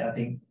where I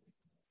think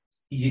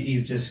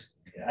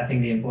I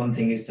think the important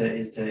thing is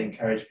to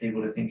encourage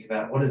people to think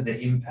about what is the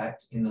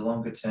impact in the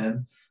longer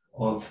term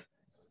of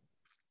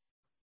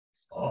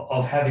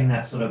having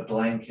that sort of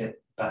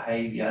blanket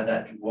behavior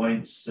that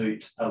won't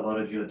suit a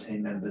lot of your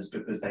team members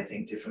because they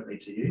think differently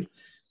to you.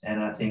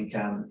 And I think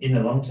in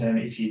the long term,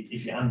 if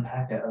you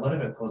unpack it, a lot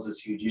of it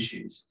causes huge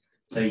issues.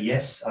 So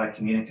yes, I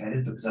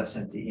communicated because I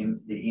sent the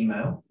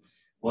email.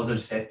 Was it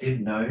effective?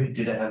 No.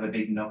 Did it have a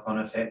big knock-on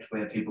effect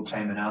where people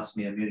came and asked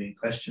me a million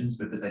questions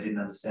because they didn't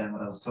understand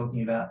what I was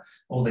talking about?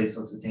 All these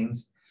sorts of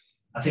things.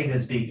 I think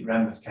there's big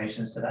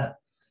ramifications to that.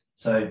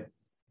 So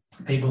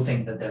people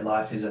think that their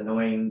life is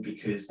annoying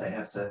because they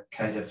have to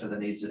cater for the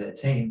needs of their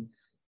team.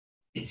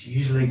 It's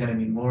usually going to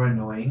be more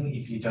annoying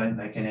if you don't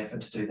make an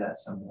effort to do that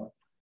somewhat,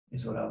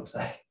 is what I would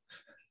say.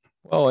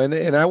 Well,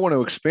 and I want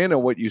to expand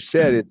on what you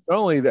said. It's not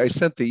only that I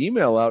sent the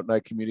email out and I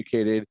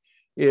communicated,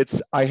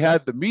 it's I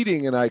had the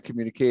meeting and I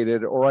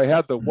communicated, or I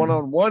had the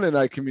one-on-one and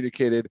I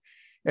communicated.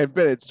 And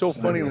Ben, it's so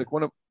funny. Like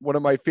one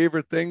of my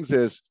favorite things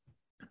is,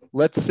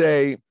 let's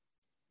say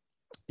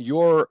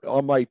you're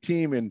on my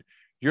team and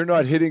you're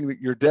not hitting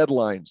your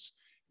deadlines.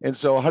 And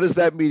so how does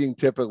that meeting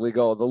typically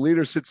go? The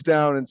leader sits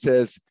down and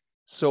says,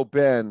 so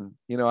Ben,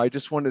 I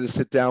just wanted to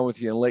sit down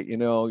with you and let you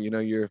know,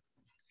 you're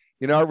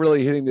not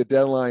really hitting the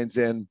deadlines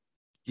and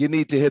you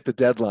need to hit the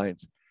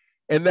deadlines.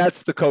 And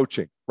that's the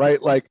coaching,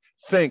 right? Like,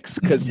 thanks,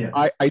 because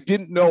I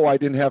didn't know I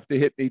didn't have to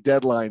hit any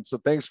deadlines. So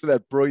thanks for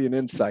that brilliant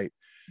insight.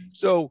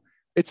 So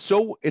it's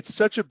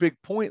such a big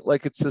point.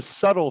 Like, it's a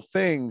subtle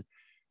thing,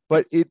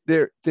 but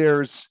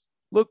there's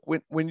look,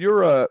 when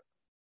you're a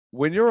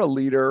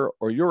leader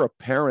or you're a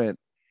parent,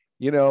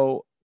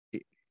 you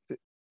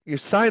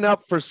sign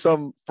up for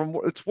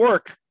it's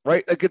work,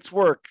 right? Like, it's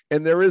work,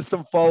 and there is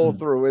some follow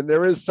through, and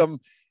there is some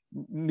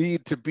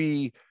need to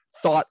be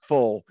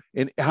thoughtful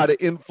in how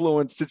to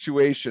influence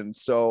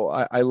situations. So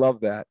I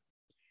love that.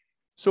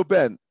 So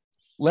Ben,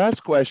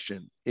 last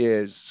question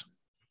is,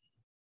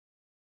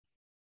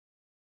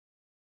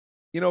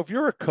 if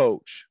you're a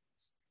coach,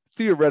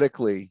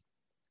 theoretically,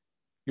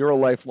 you're a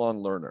lifelong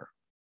learner,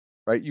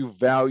 right? You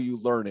value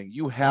learning.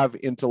 You have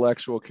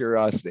intellectual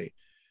curiosity.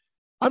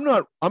 I'm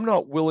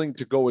not willing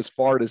to go as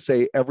far to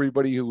say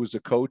everybody who is a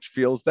coach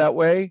feels that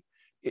way.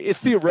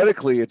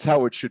 Theoretically, it's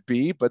how it should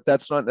be, but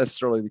that's not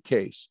necessarily the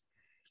case.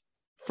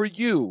 For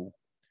you,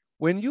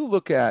 when you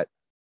look at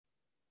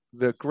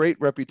the great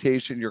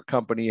reputation your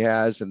company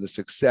has and the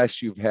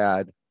success you've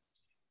had,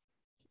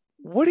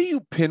 what do you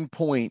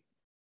pinpoint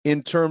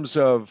in terms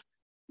of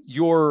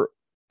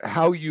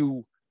how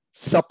you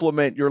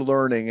supplement your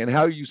learning and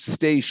how you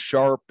stay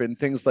sharp and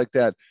things like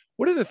that?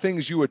 What are the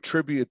things you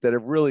attribute that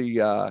have really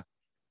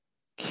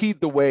keyed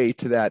the way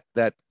to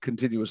that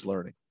continuous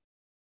learning?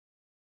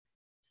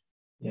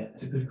 Yeah,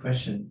 it's a good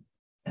question.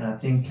 And I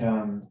think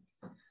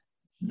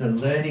the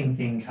learning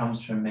thing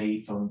comes from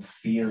me from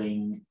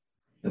feeling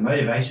the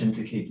motivation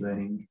to keep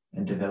learning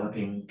and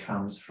developing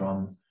comes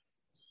from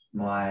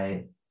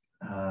my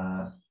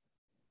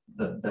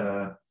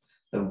the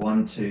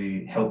want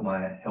to help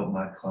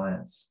my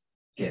clients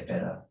get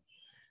better.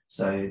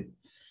 So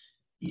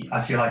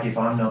I feel like if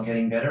I'm not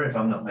getting better, if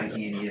I'm not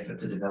making any effort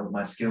to develop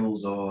my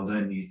skills or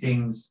learn new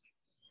things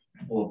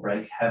or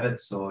break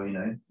habits, or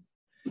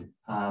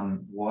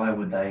why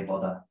would they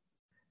bother?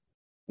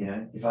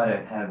 If I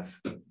don't have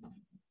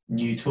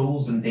new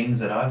tools and things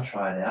that I've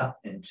tried out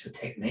and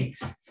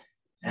techniques,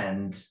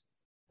 and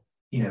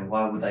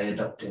why would they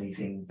adopt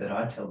anything that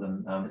I tell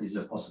them is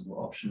a possible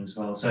option as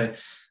well? So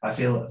I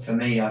feel like,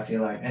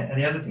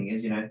 and the other thing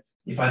is,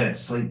 if I don't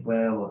sleep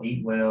well or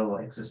eat well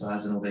or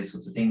exercise and all these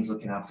sorts of things,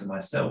 looking after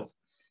myself,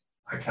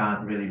 I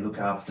can't really look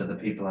after the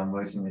people I'm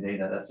working with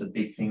either. That's a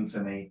big thing for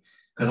me,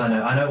 because I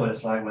know what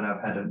it's like when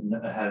I've had a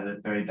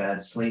very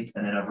bad sleep,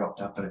 and then I've rocked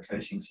up at a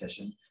coaching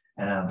session,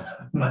 and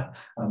my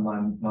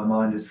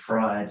mind is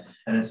fried,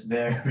 and it's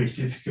very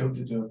difficult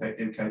to do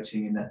effective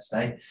coaching in that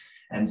state.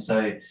 And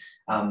so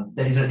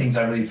these are things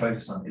I really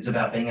focus on. It's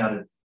about being able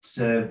to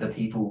serve the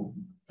people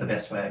the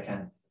best way I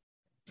can.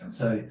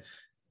 So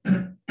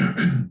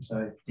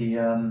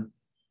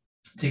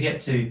to get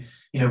to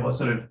what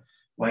sort of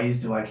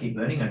ways do I keep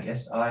learning, I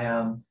guess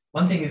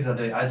one thing is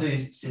I do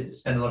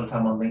spend a lot of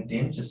time on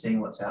LinkedIn, just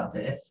seeing what's out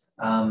there.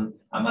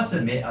 I must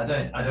admit, I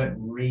don't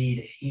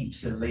read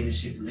heaps of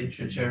leadership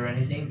literature or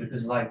anything,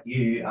 because like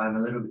you, I'm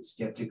a little bit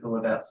skeptical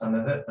about some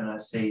of it when I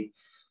see,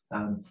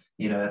 I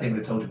think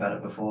we've talked about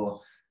it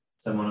before.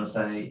 Someone will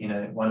say,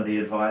 one of the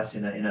advice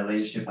in a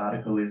leadership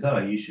article is, oh,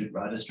 you should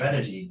write a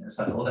strategy. And it's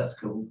like, well, that's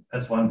cool.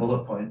 That's one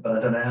bullet point, but I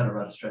don't know how to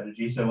write a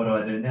strategy. So what do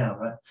I do now,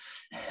 right?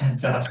 And,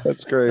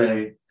 that's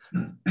great.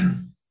 So,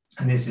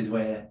 and this is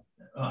where,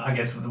 I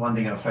guess the one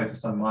thing I've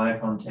focused on my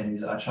content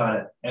is I try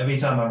to, every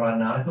time I write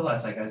an article, I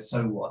say,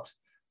 so what?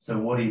 So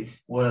what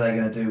are they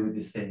going to do with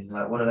this thing?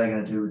 Like, what are they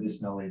going to do with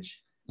this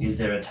knowledge? Is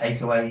there a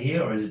takeaway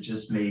here, or is it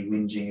just me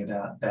whinging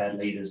about bad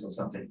leaders or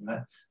something?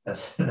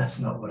 That's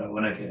not what I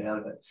want to get out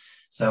of it.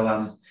 So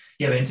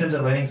but in terms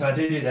of learning, so I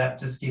do that,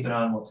 just keep an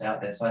eye on what's out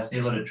there. So I see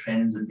a lot of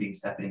trends and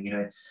things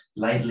happening.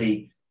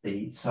 Lately,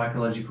 the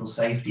psychological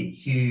safety,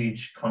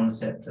 huge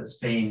concept that's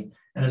been,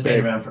 and it's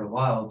been around for a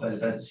while, but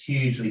it's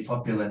hugely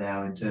popular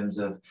now in terms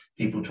of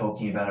people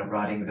talking about it,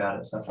 writing about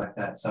it, stuff like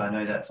that. So I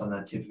know that's on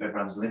the tip of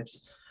everyone's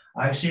lips.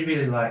 I actually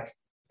really like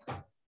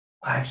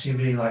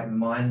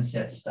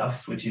mindset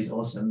stuff, which is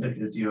awesome,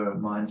 because you're a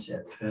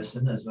mindset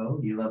person as well.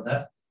 You love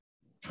that.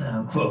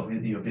 Well,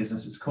 your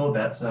business is called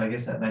that, so I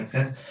guess that makes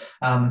sense.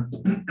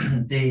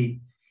 The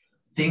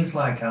things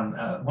like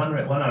one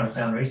I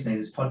found recently,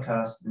 this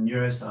podcast, The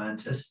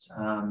Neuroscientist,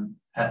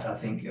 at I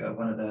think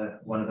one of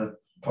the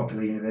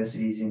popular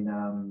universities in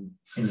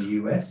the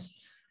US,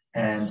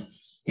 and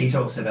he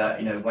talks about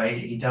he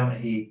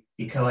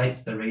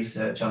collates the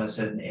research on a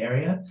certain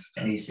area,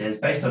 and he says,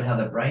 based on how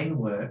the brain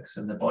works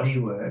and the body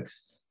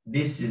works,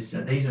 these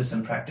are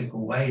some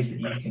practical ways that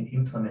you can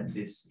implement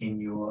this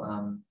in your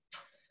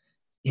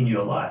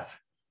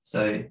life.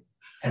 So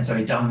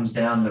he dumbs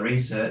down the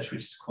research,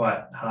 which is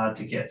quite hard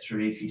to get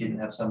through if you didn't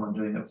have someone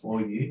doing it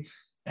for you.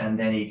 And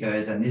then he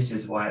goes, and this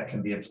is why it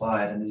can be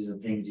applied, and these are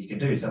the things you can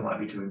do. So it might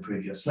be to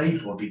improve your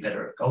sleep or be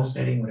better at goal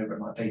setting, whatever it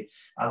might be.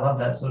 I love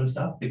that sort of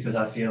stuff, because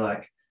I feel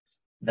like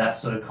that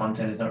sort of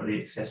content is not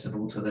really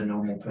accessible to the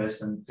normal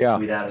person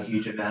without a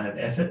huge amount of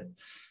effort.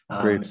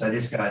 So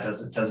this guy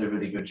does a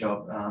really good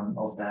job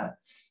of that.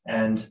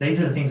 And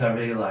these are the things I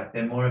really like.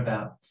 They're more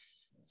about,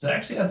 so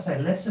actually I'd say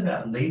less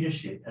about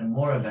leadership and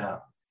more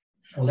about,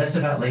 or less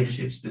about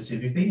leadership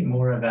specifically,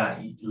 more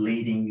about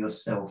leading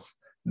yourself,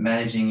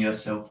 managing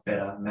yourself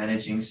better,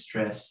 managing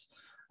stress,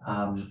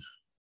 and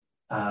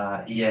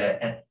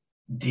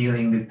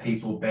dealing with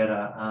people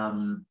better,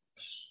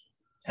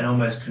 and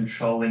almost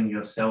controlling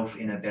yourself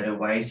in a better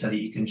way so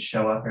that you can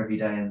show up every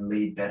day and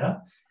lead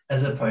better,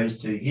 as opposed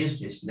to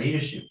here's this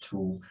leadership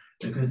tool,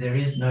 because there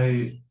is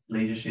no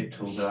leadership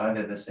tool that I've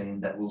ever seen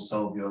that will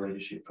solve your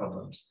leadership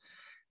problems.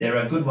 There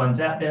are good ones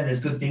out there.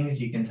 There's good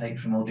things you can take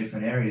from all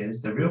different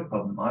areas. The real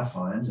problem I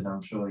find, and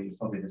I'm sure you're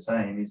probably the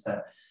same, is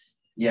that,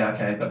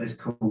 I've got this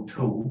cool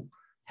tool.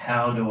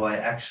 How do I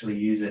actually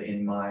use it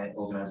in my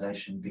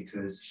organization?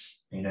 Because,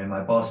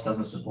 my boss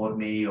doesn't support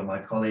me, or my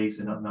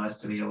colleagues are not nice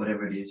to me, or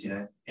whatever it is,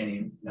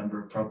 any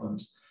number of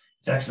problems.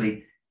 It's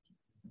actually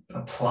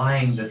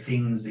applying the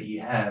things that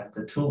you have,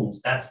 the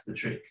tools. That's the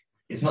trick.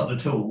 It's not the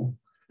tool.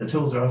 The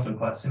tools are often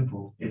quite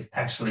simple. It's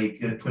actually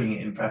good at putting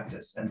it in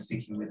practice and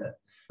sticking with it.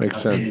 I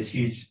see this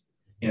huge,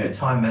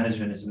 time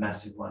management is a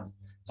massive one.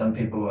 Some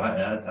people,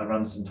 I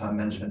run some time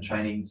management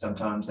training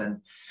sometimes,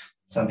 and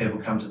some people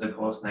come to the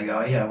course and they go,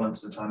 oh yeah, I want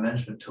some time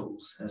management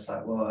tools. And it's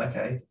like, well,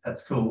 okay,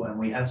 that's cool. And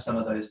we have some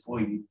of those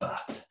for you,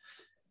 but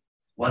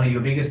one of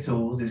your biggest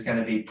tools is going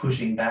to be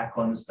pushing back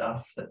on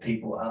stuff that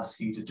people ask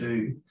you to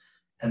do.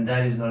 And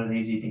that is not an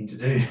easy thing to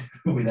do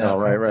without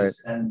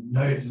practice. Right. And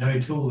no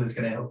tool is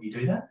going to help you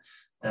do that.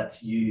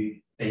 That's you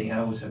being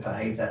able to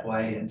behave that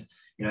way and,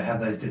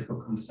 have those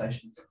difficult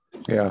conversations.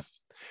 Yeah.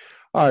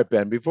 All right,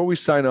 Ben, before we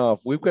sign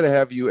off, we've got to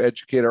have you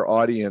educate our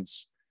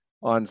audience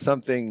on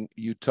something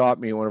you taught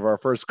me in one of our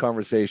first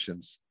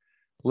conversations.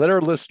 Let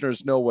our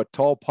listeners know what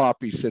tall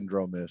poppy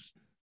syndrome is.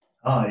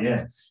 Oh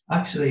yeah,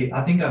 actually,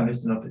 I think I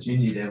missed an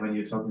opportunity there when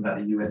you were talking about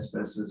the US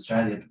versus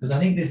Australia, because I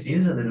think this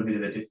is a little bit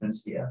of a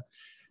difference here.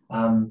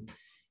 Um,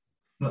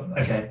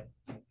 okay,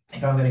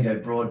 if I'm going to go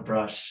broad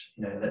brush,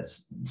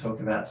 let's talk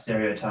about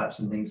stereotypes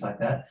and things like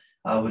that.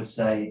 I would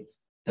say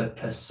the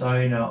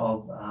persona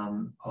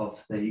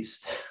of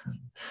these.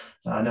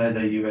 I know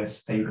the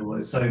US people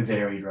are so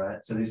varied,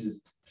 right? So this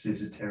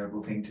is a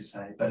terrible thing to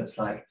say, but it's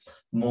like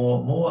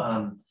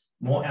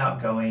more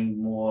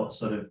outgoing, more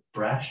sort of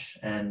brash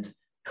and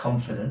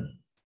confident,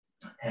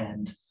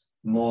 and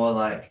more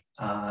like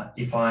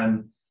if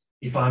I'm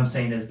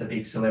seen as the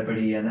big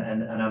celebrity and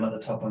I'm at the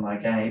top of my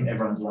game,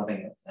 everyone's loving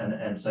it.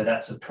 And so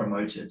that's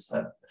promoted.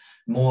 So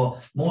more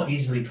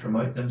easily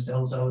promote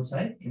themselves, I would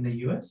say, in the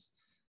US.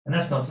 And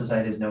that's not to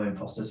say there's no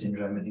imposter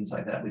syndrome and things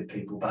like that with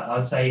people, but I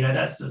would say,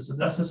 that's the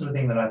sort of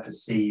thing that I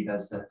perceive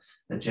as the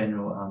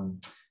general,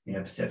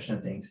 perception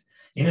of things.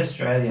 In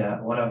Australia,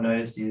 what I've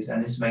noticed is,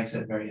 and this makes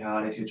it very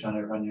hard if you're trying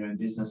to run your own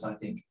business, I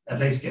think, at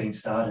least getting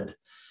started,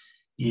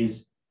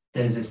 is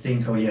there's this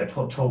thing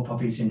called tall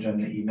poppy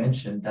syndrome that you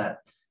mentioned, that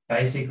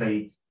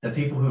basically the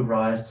people who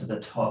rise to the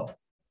top,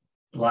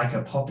 like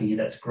a poppy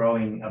that's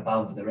growing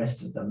above the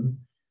rest of them,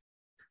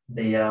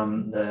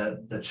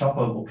 the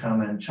chopper will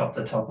come and chop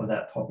the top of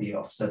that poppy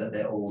off so that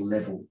they're all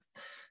level.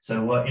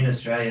 So what in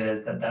Australia,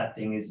 there's that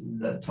thing is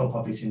the tall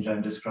poppy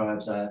syndrome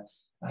describes a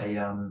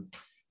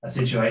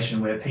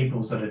situation where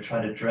people sort of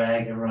try to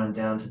drag everyone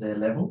down to their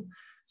level.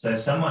 So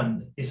if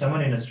someone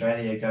in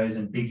Australia goes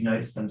and big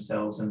notes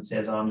themselves and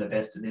says, I'm the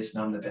best at this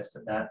and I'm the best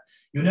at that,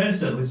 you'll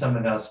notice it with some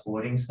of our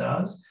sporting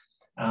stars.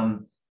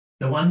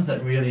 The ones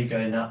that really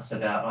go nuts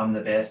about I'm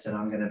the best and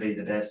I'm going to be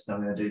the best and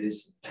I'm going to do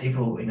this,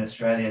 people in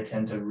Australia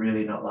tend to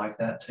really not like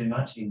that too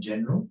much in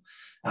general.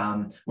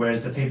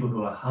 Whereas the people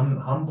who are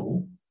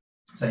humble,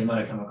 so you might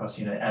have come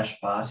across, Ash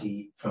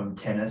Barty from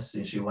tennis,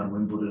 and she won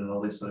Wimbledon and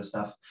all this sort of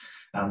stuff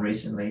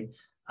recently.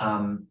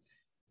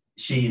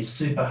 She is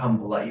super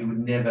humble. Like, you would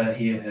never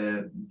hear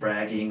her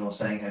bragging or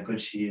saying how good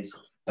she is,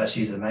 but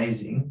she's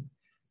amazing.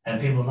 And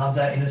people love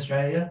that in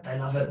Australia. They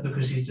love it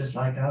because she's just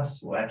like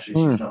us. Well,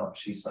 actually, she's not.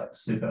 She's like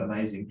super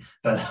amazing.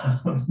 But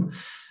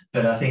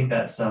I think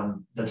that's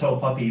the tall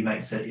poppy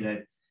makes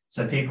it,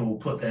 so people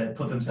put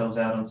themselves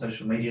out on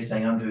social media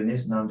saying, I'm doing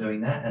this and I'm doing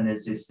that. And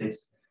there's just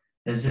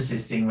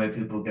this thing where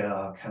people go,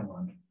 oh, come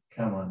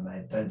on,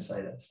 mate, don't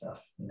say that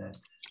stuff.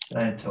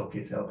 Don't talk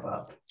yourself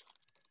up.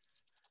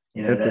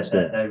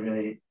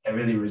 That they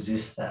really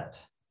resist that.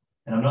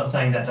 And I'm not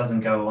saying that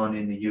doesn't go on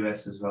in the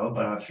US as well,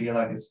 but I feel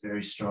like it's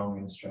very strong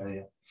in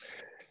Australia.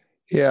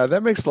 Yeah,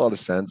 that makes a lot of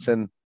sense.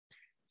 And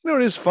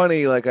it is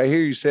funny. Like, I hear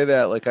you say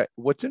that. Like,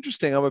 what's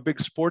interesting, I'm a big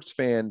sports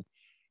fan,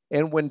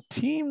 and when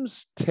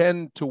teams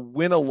tend to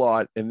win a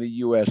lot in the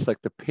US,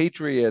 like the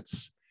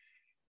Patriots,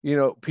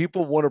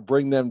 people want to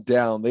bring them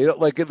down. They don't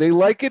like it. They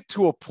like it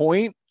to a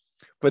point,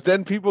 but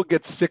then people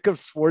get sick of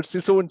sports.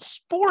 So in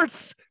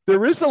sports,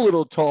 there is a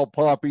little tall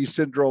poppy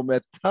syndrome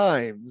at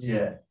times.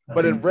 Yeah.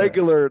 But in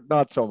regular,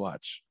 not so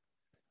much.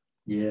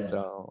 Yeah.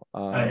 So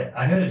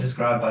I heard it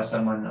described by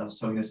someone. I was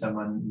talking to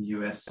someone in the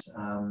US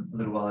a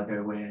little while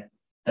ago, where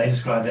they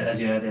described it as,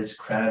 there's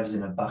crabs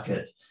in a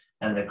bucket,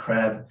 and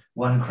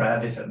one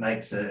crab, if it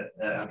makes a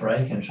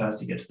break and tries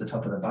to get to the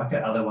top of the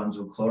bucket, other ones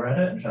will claw at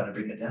it and try to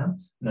bring it down.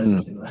 And that's a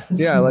similar.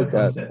 Yeah, I like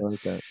that. I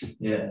like that.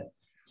 Yeah.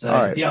 So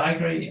right. Yeah, I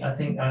agree. I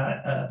think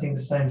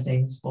the same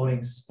thing.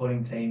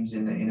 Sporting teams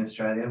in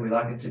Australia, we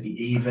like it to be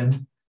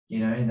even,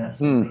 in that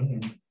sort of thing,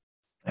 and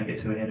don't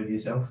get too ahead of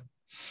yourself.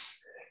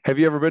 Have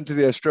you ever been to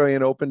the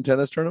Australian Open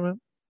tennis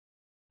tournament?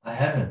 I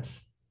haven't.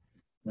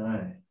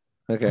 No.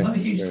 Okay. I'm not a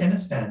huge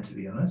tennis fan, to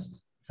be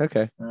honest.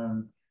 Okay.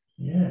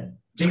 Yeah.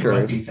 Big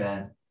rugby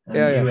fan. And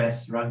the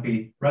US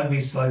rugby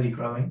is slowly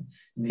growing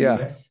in the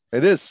US.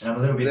 It is. And I'm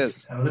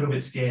a little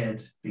bit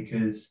scared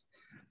because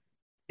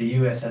the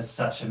US has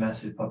such a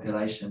massive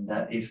population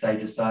that if they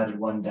decided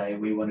one day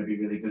we want to be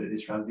really good at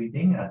this rugby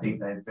thing, I think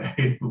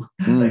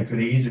they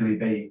could easily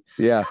be.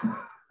 Yeah.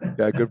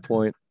 Yeah, good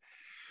point.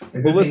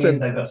 The good thing is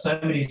they've got so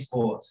many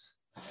sports.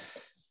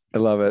 I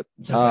love it.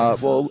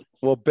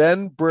 Well,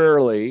 Ben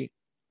Brearley,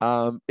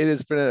 it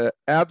has been an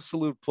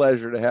absolute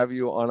pleasure to have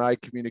you on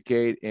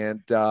iCommunicate.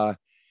 And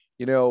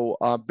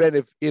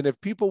Ben,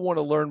 if people want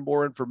to learn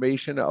more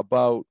information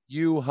about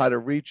you, how to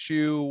reach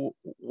you,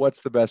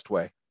 what's the best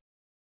way?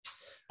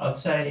 I'd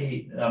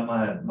say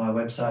my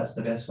website's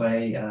the best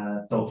way,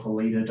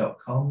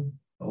 thoughtfulleader.com,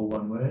 all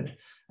one word.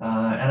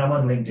 And I'm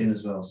on LinkedIn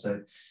as well.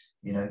 So,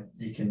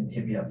 you can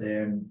hit me up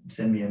there and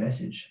send me a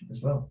message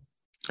as well.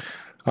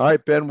 All right,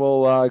 Ben.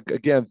 Well,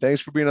 again,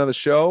 thanks for being on the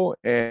show.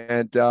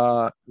 And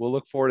we'll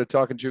look forward to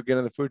talking to you again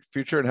in the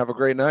future, and have a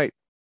great night.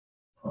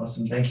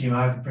 Awesome. Thank you,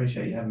 Mark.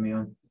 Appreciate you having me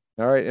on.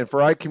 All right. And for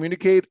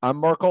iCommunicate, I'm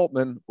Mark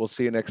Altman. We'll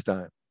see you next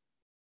time.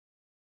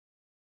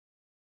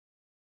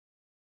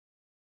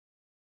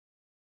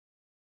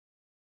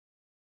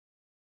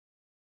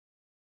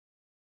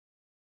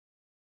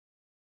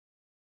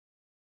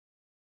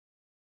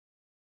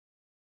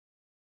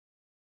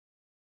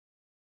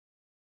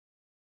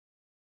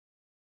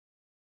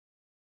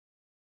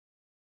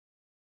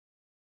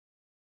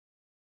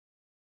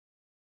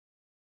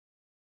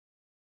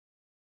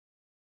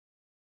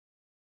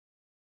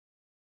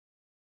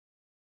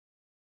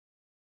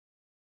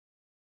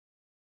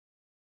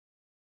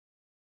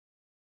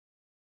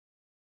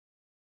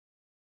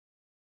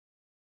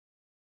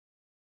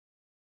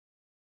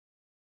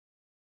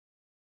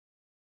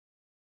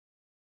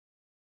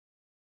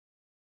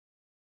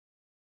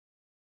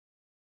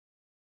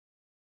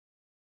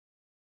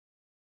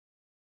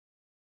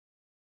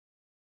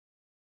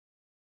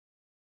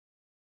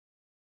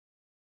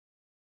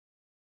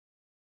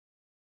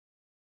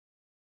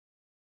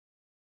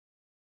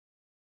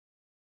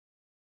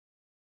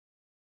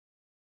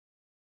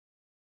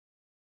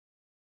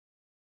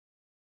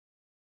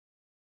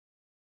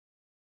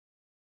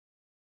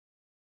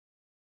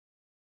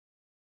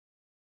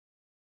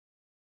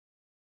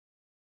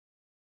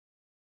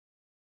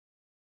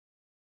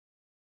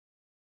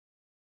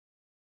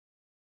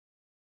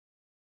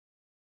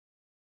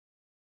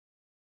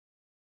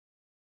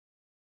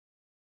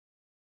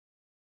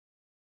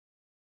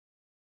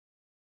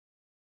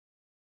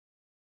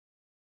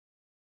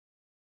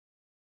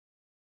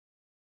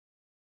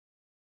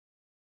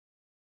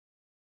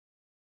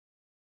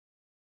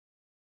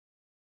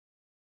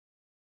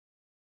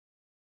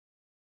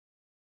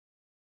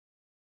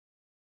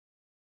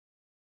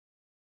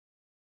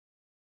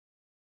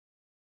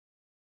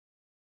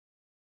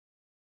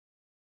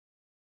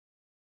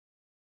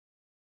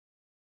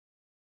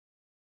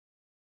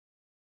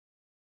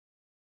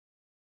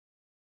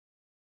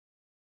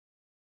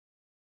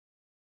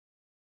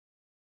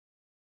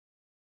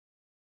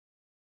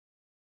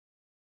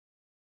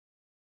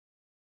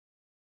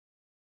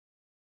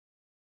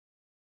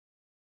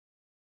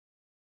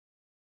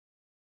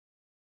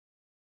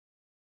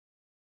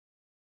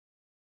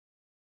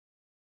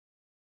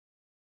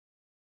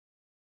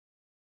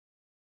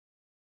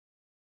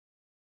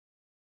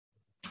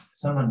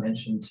 someone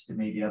mentioned to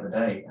me the other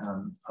day,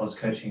 I was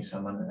coaching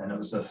someone and it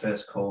was the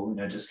first call,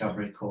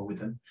 discovery call with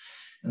them.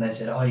 And they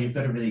said, oh, you've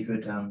got a really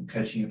good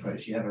coaching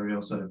approach. You have a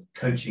real sort of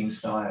coaching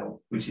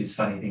style, which is a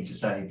funny thing to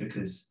say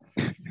because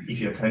if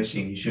you're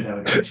coaching, you should have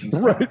a coaching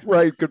style.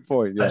 Right. Good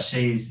point. Yeah. But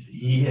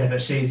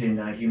she's in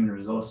human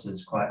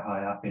resources quite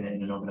high up in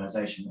an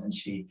organization, and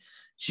she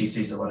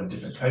sees a lot of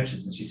different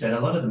coaches. And she said a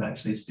lot of them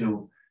actually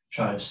still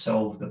try to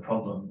solve the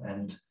problem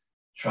and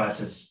try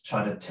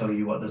to tell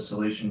you what the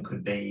solution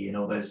could be and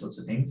all those sorts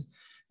of things.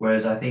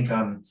 Whereas I think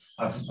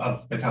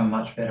I've become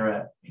much better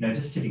at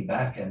just sitting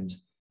back and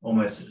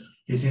almost,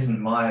 this isn't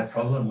my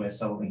problem we're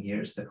solving here,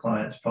 it's the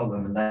client's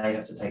problem, and they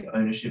have to take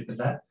ownership of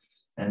that.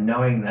 And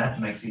knowing that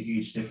makes a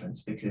huge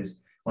difference,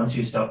 because once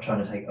you stop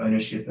trying to take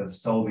ownership of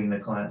solving the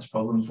client's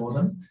problem for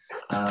them,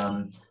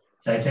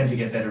 they tend to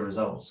get better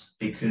results,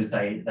 because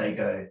they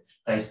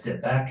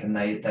step back and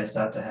they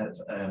start to have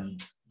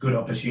good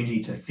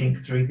opportunity to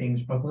think through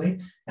things properly.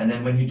 And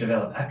then when you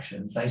develop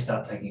actions, they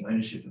start taking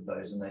ownership of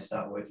those and they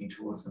start working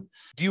towards them.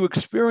 Do you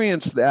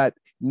experience that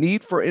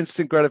need for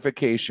instant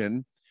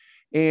gratification?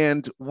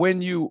 And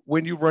when you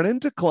run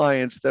into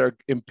clients that are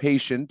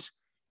impatient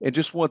and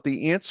just want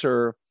the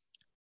answer,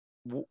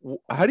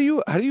 how do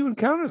you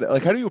encounter that?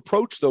 Like, how do you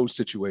approach those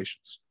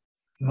situations?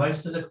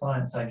 Most of the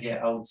clients I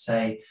get, I would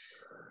say,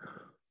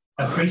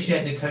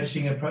 appreciate the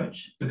coaching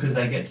approach, because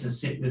they get to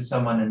sit with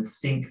someone and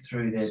think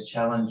through their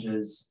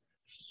challenges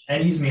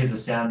and use me as a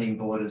sounding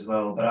board as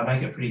well. But I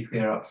make it pretty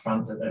clear up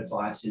front that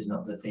advice is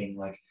not the thing.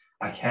 Like,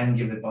 I can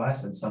give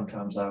advice and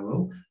sometimes I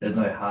will. There's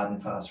no hard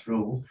and fast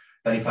rule.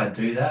 But if I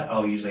do that,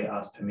 I'll usually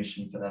ask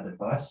permission for that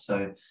advice.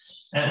 So,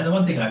 and the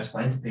one thing I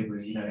explain to people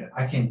is,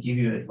 I can give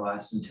you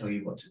advice and tell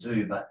you what to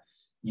do, but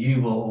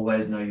you will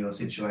always know your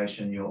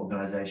situation, your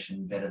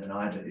organization better than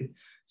I do.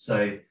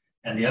 So,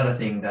 and the other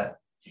thing that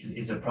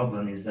is a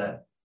problem is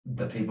that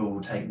the people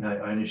will take no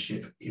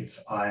ownership if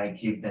I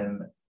give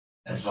them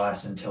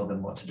advice and tell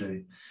them what to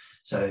do.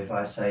 So if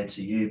I say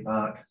to you,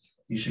 Mark,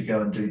 you should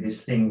go and do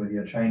this thing with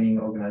your training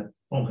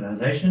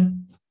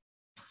organization,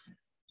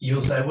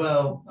 you'll say,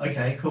 well,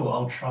 okay, cool,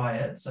 I'll try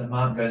it. So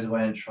Mark goes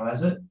away and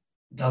tries it.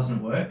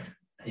 Doesn't work.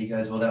 He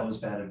goes, well, that was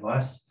bad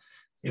advice.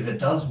 If it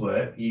does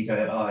work, you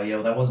go, oh, yeah,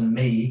 well, that wasn't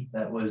me.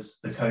 That was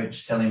the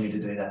coach telling me to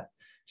do that.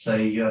 So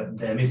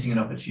they're missing an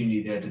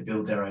opportunity there to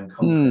build their own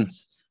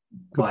confidence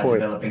by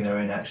developing their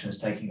own actions,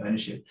 taking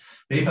ownership.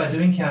 But if I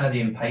do encounter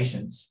the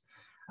impatience,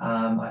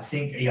 I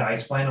think, I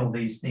explain all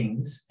these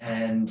things,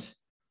 and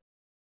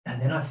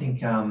then I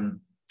think,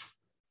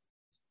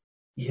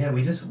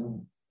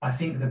 I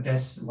think the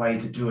best way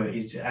to do it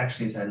is to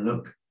actually say,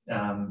 look,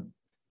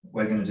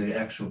 we're going to do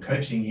actual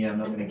coaching here. I'm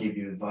not going to give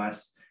you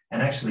advice,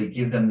 and actually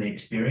give them the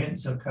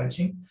experience of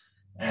coaching.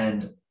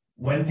 And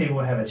when people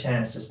have a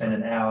chance to spend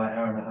an hour,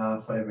 hour and a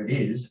half, whatever it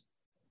is,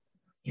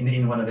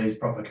 in one of these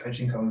proper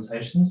coaching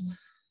conversations,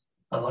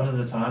 a lot of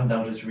the time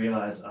they'll just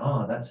realize,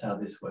 oh, that's how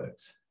this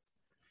works.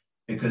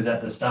 Because at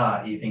the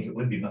start, you think it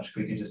would be much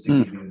quicker just to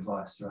give you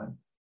advice, right?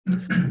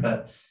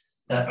 But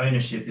that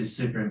ownership is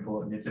super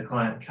important. If the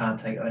client can't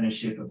take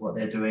ownership of what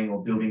they're doing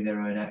or building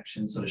their own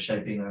actions, sort of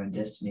shaping their own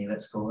destiny,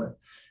 let's call it,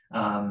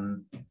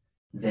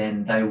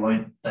 then they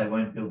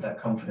won't build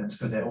that confidence,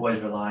 because they're always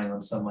relying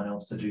on someone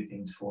else to do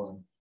things for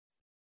them.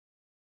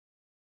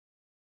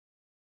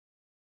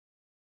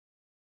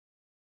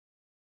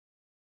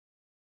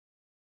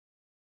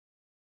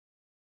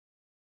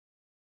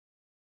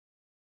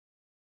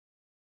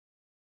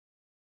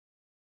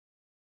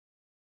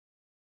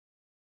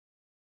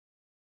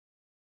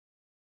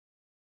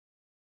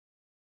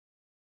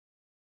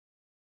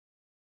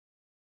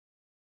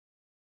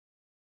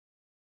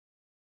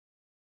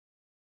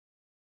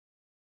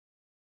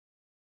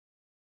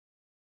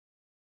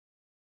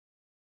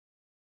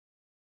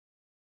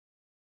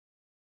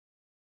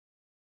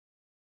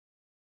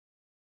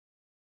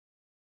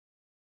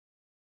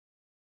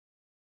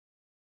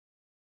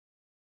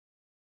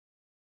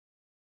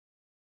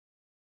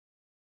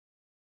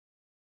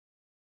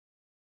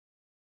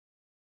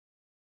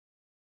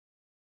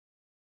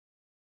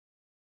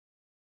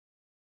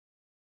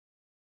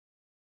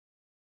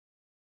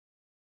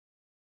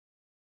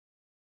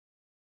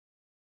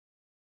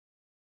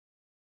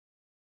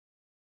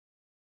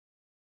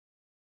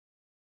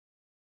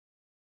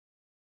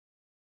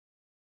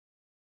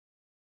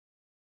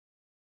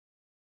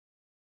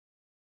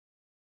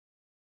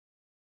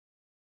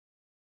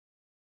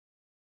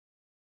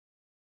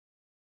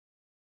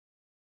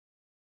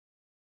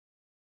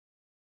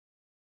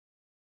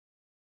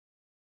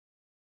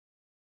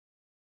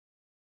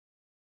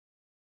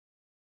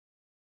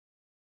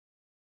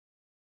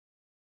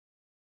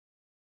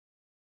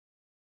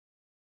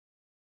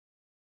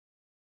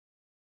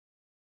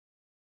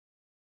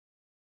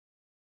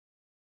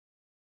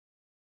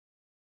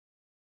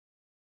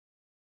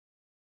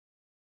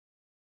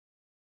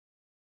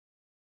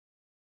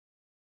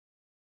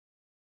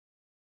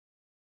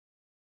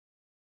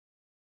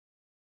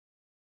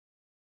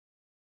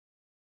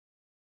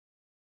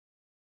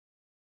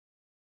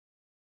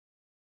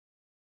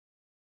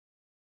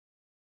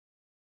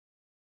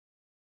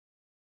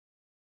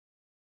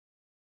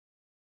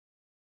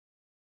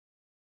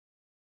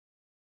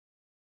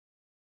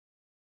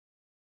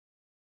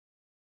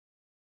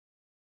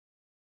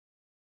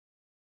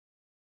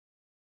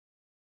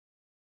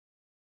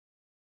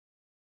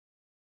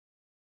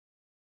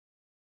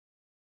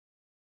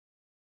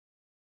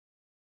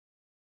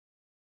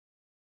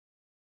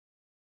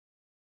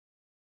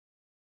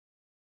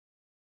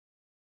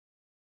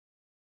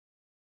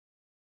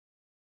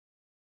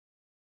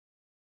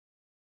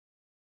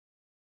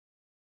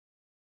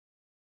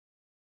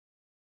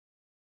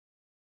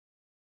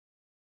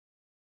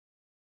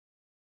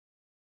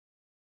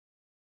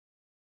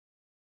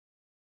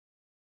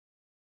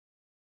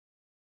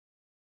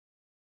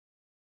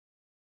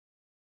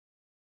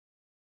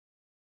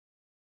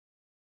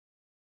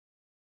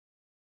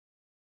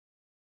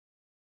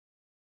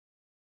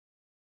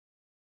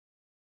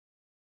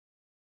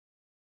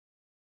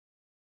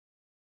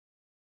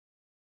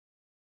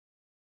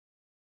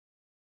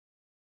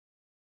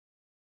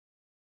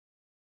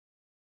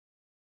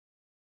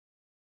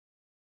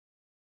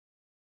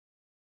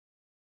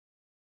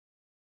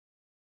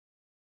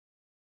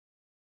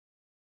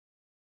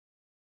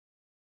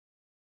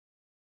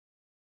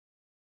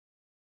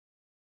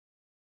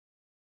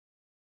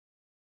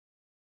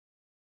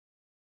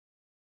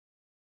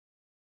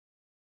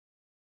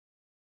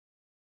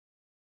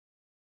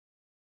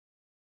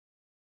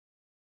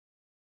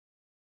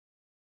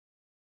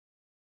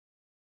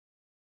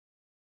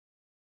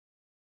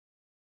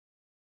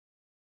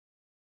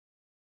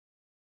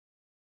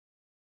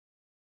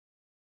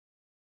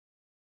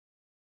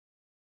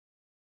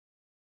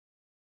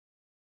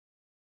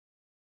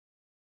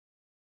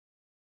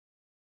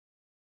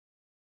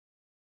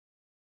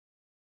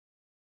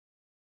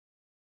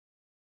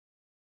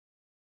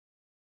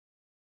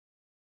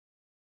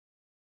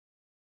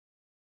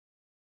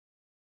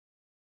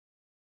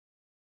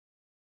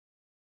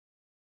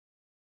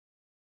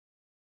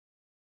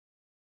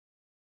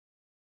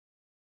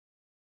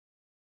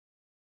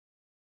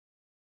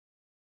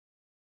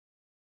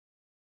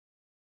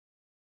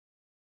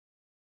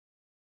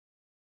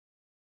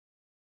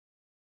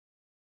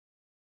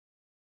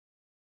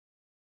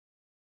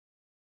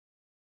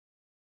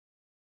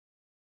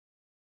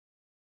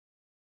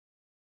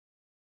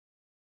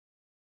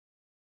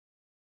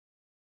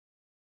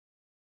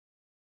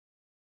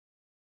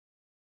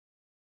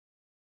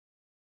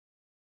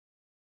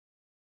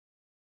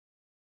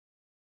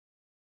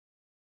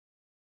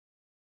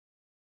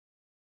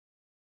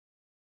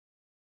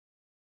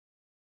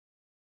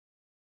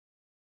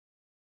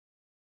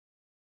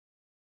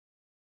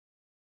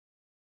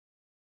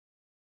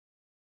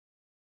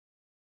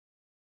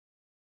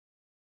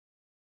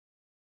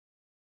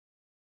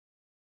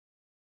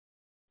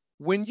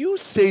 when you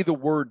say the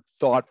word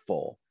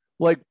thoughtful,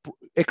 like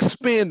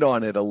expand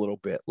on it a little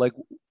bit, like,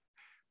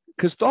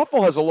 because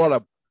thoughtful has a lot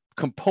of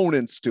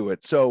components to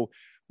it. So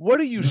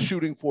what are you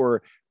shooting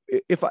for?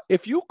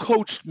 If you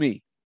coached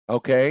me,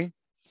 okay,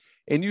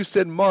 and you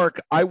said, Mark,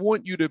 I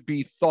want you to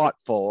be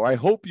thoughtful, or I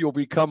hope you'll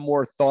become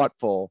more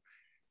thoughtful,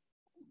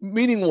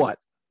 meaning what?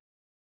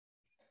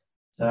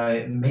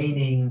 So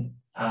meaning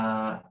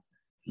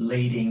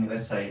leading,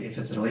 let's say if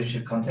it's a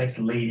leadership context,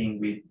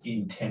 leading with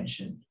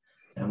intention.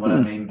 And what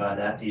I mean by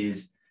that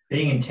is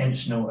being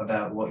intentional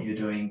about what you're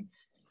doing,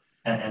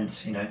 and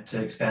you know,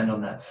 to expand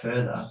on that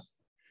further,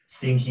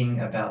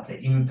 thinking about the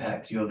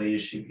impact your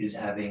leadership is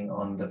having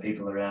on the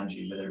people around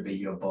you, whether it be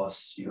your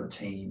boss, your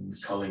team,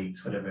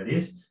 colleagues, whatever it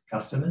is,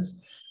 customers.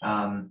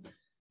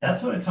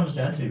 That's what it comes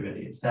down to,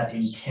 really. It's that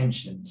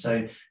intention.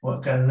 So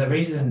the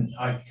reason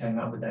I came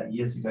up with that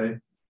years ago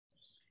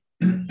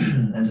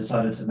and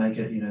decided to make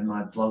it, you know,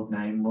 my blog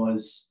name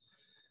was,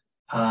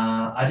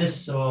 I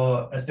just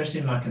saw,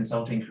 especially in my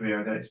consulting career,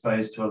 I got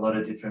exposed to a lot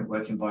of different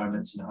work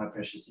environments and high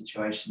pressure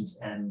situations.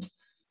 And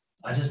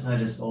I just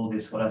noticed all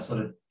this, what I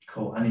sort of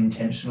call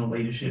unintentional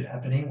leadership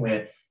happening,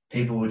 where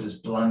people were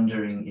just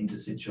blundering into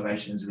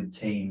situations with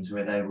teams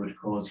where they would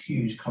cause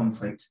huge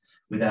conflict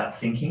without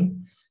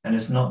thinking. And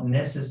it's not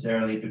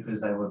necessarily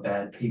because they were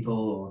bad people,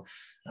 or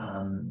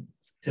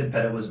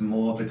but it was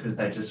more because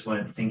they just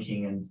weren't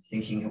thinking,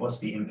 what's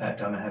the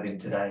impact I'm having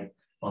today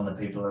on the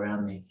people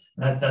around me.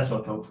 And that's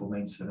what thoughtful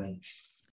means for me.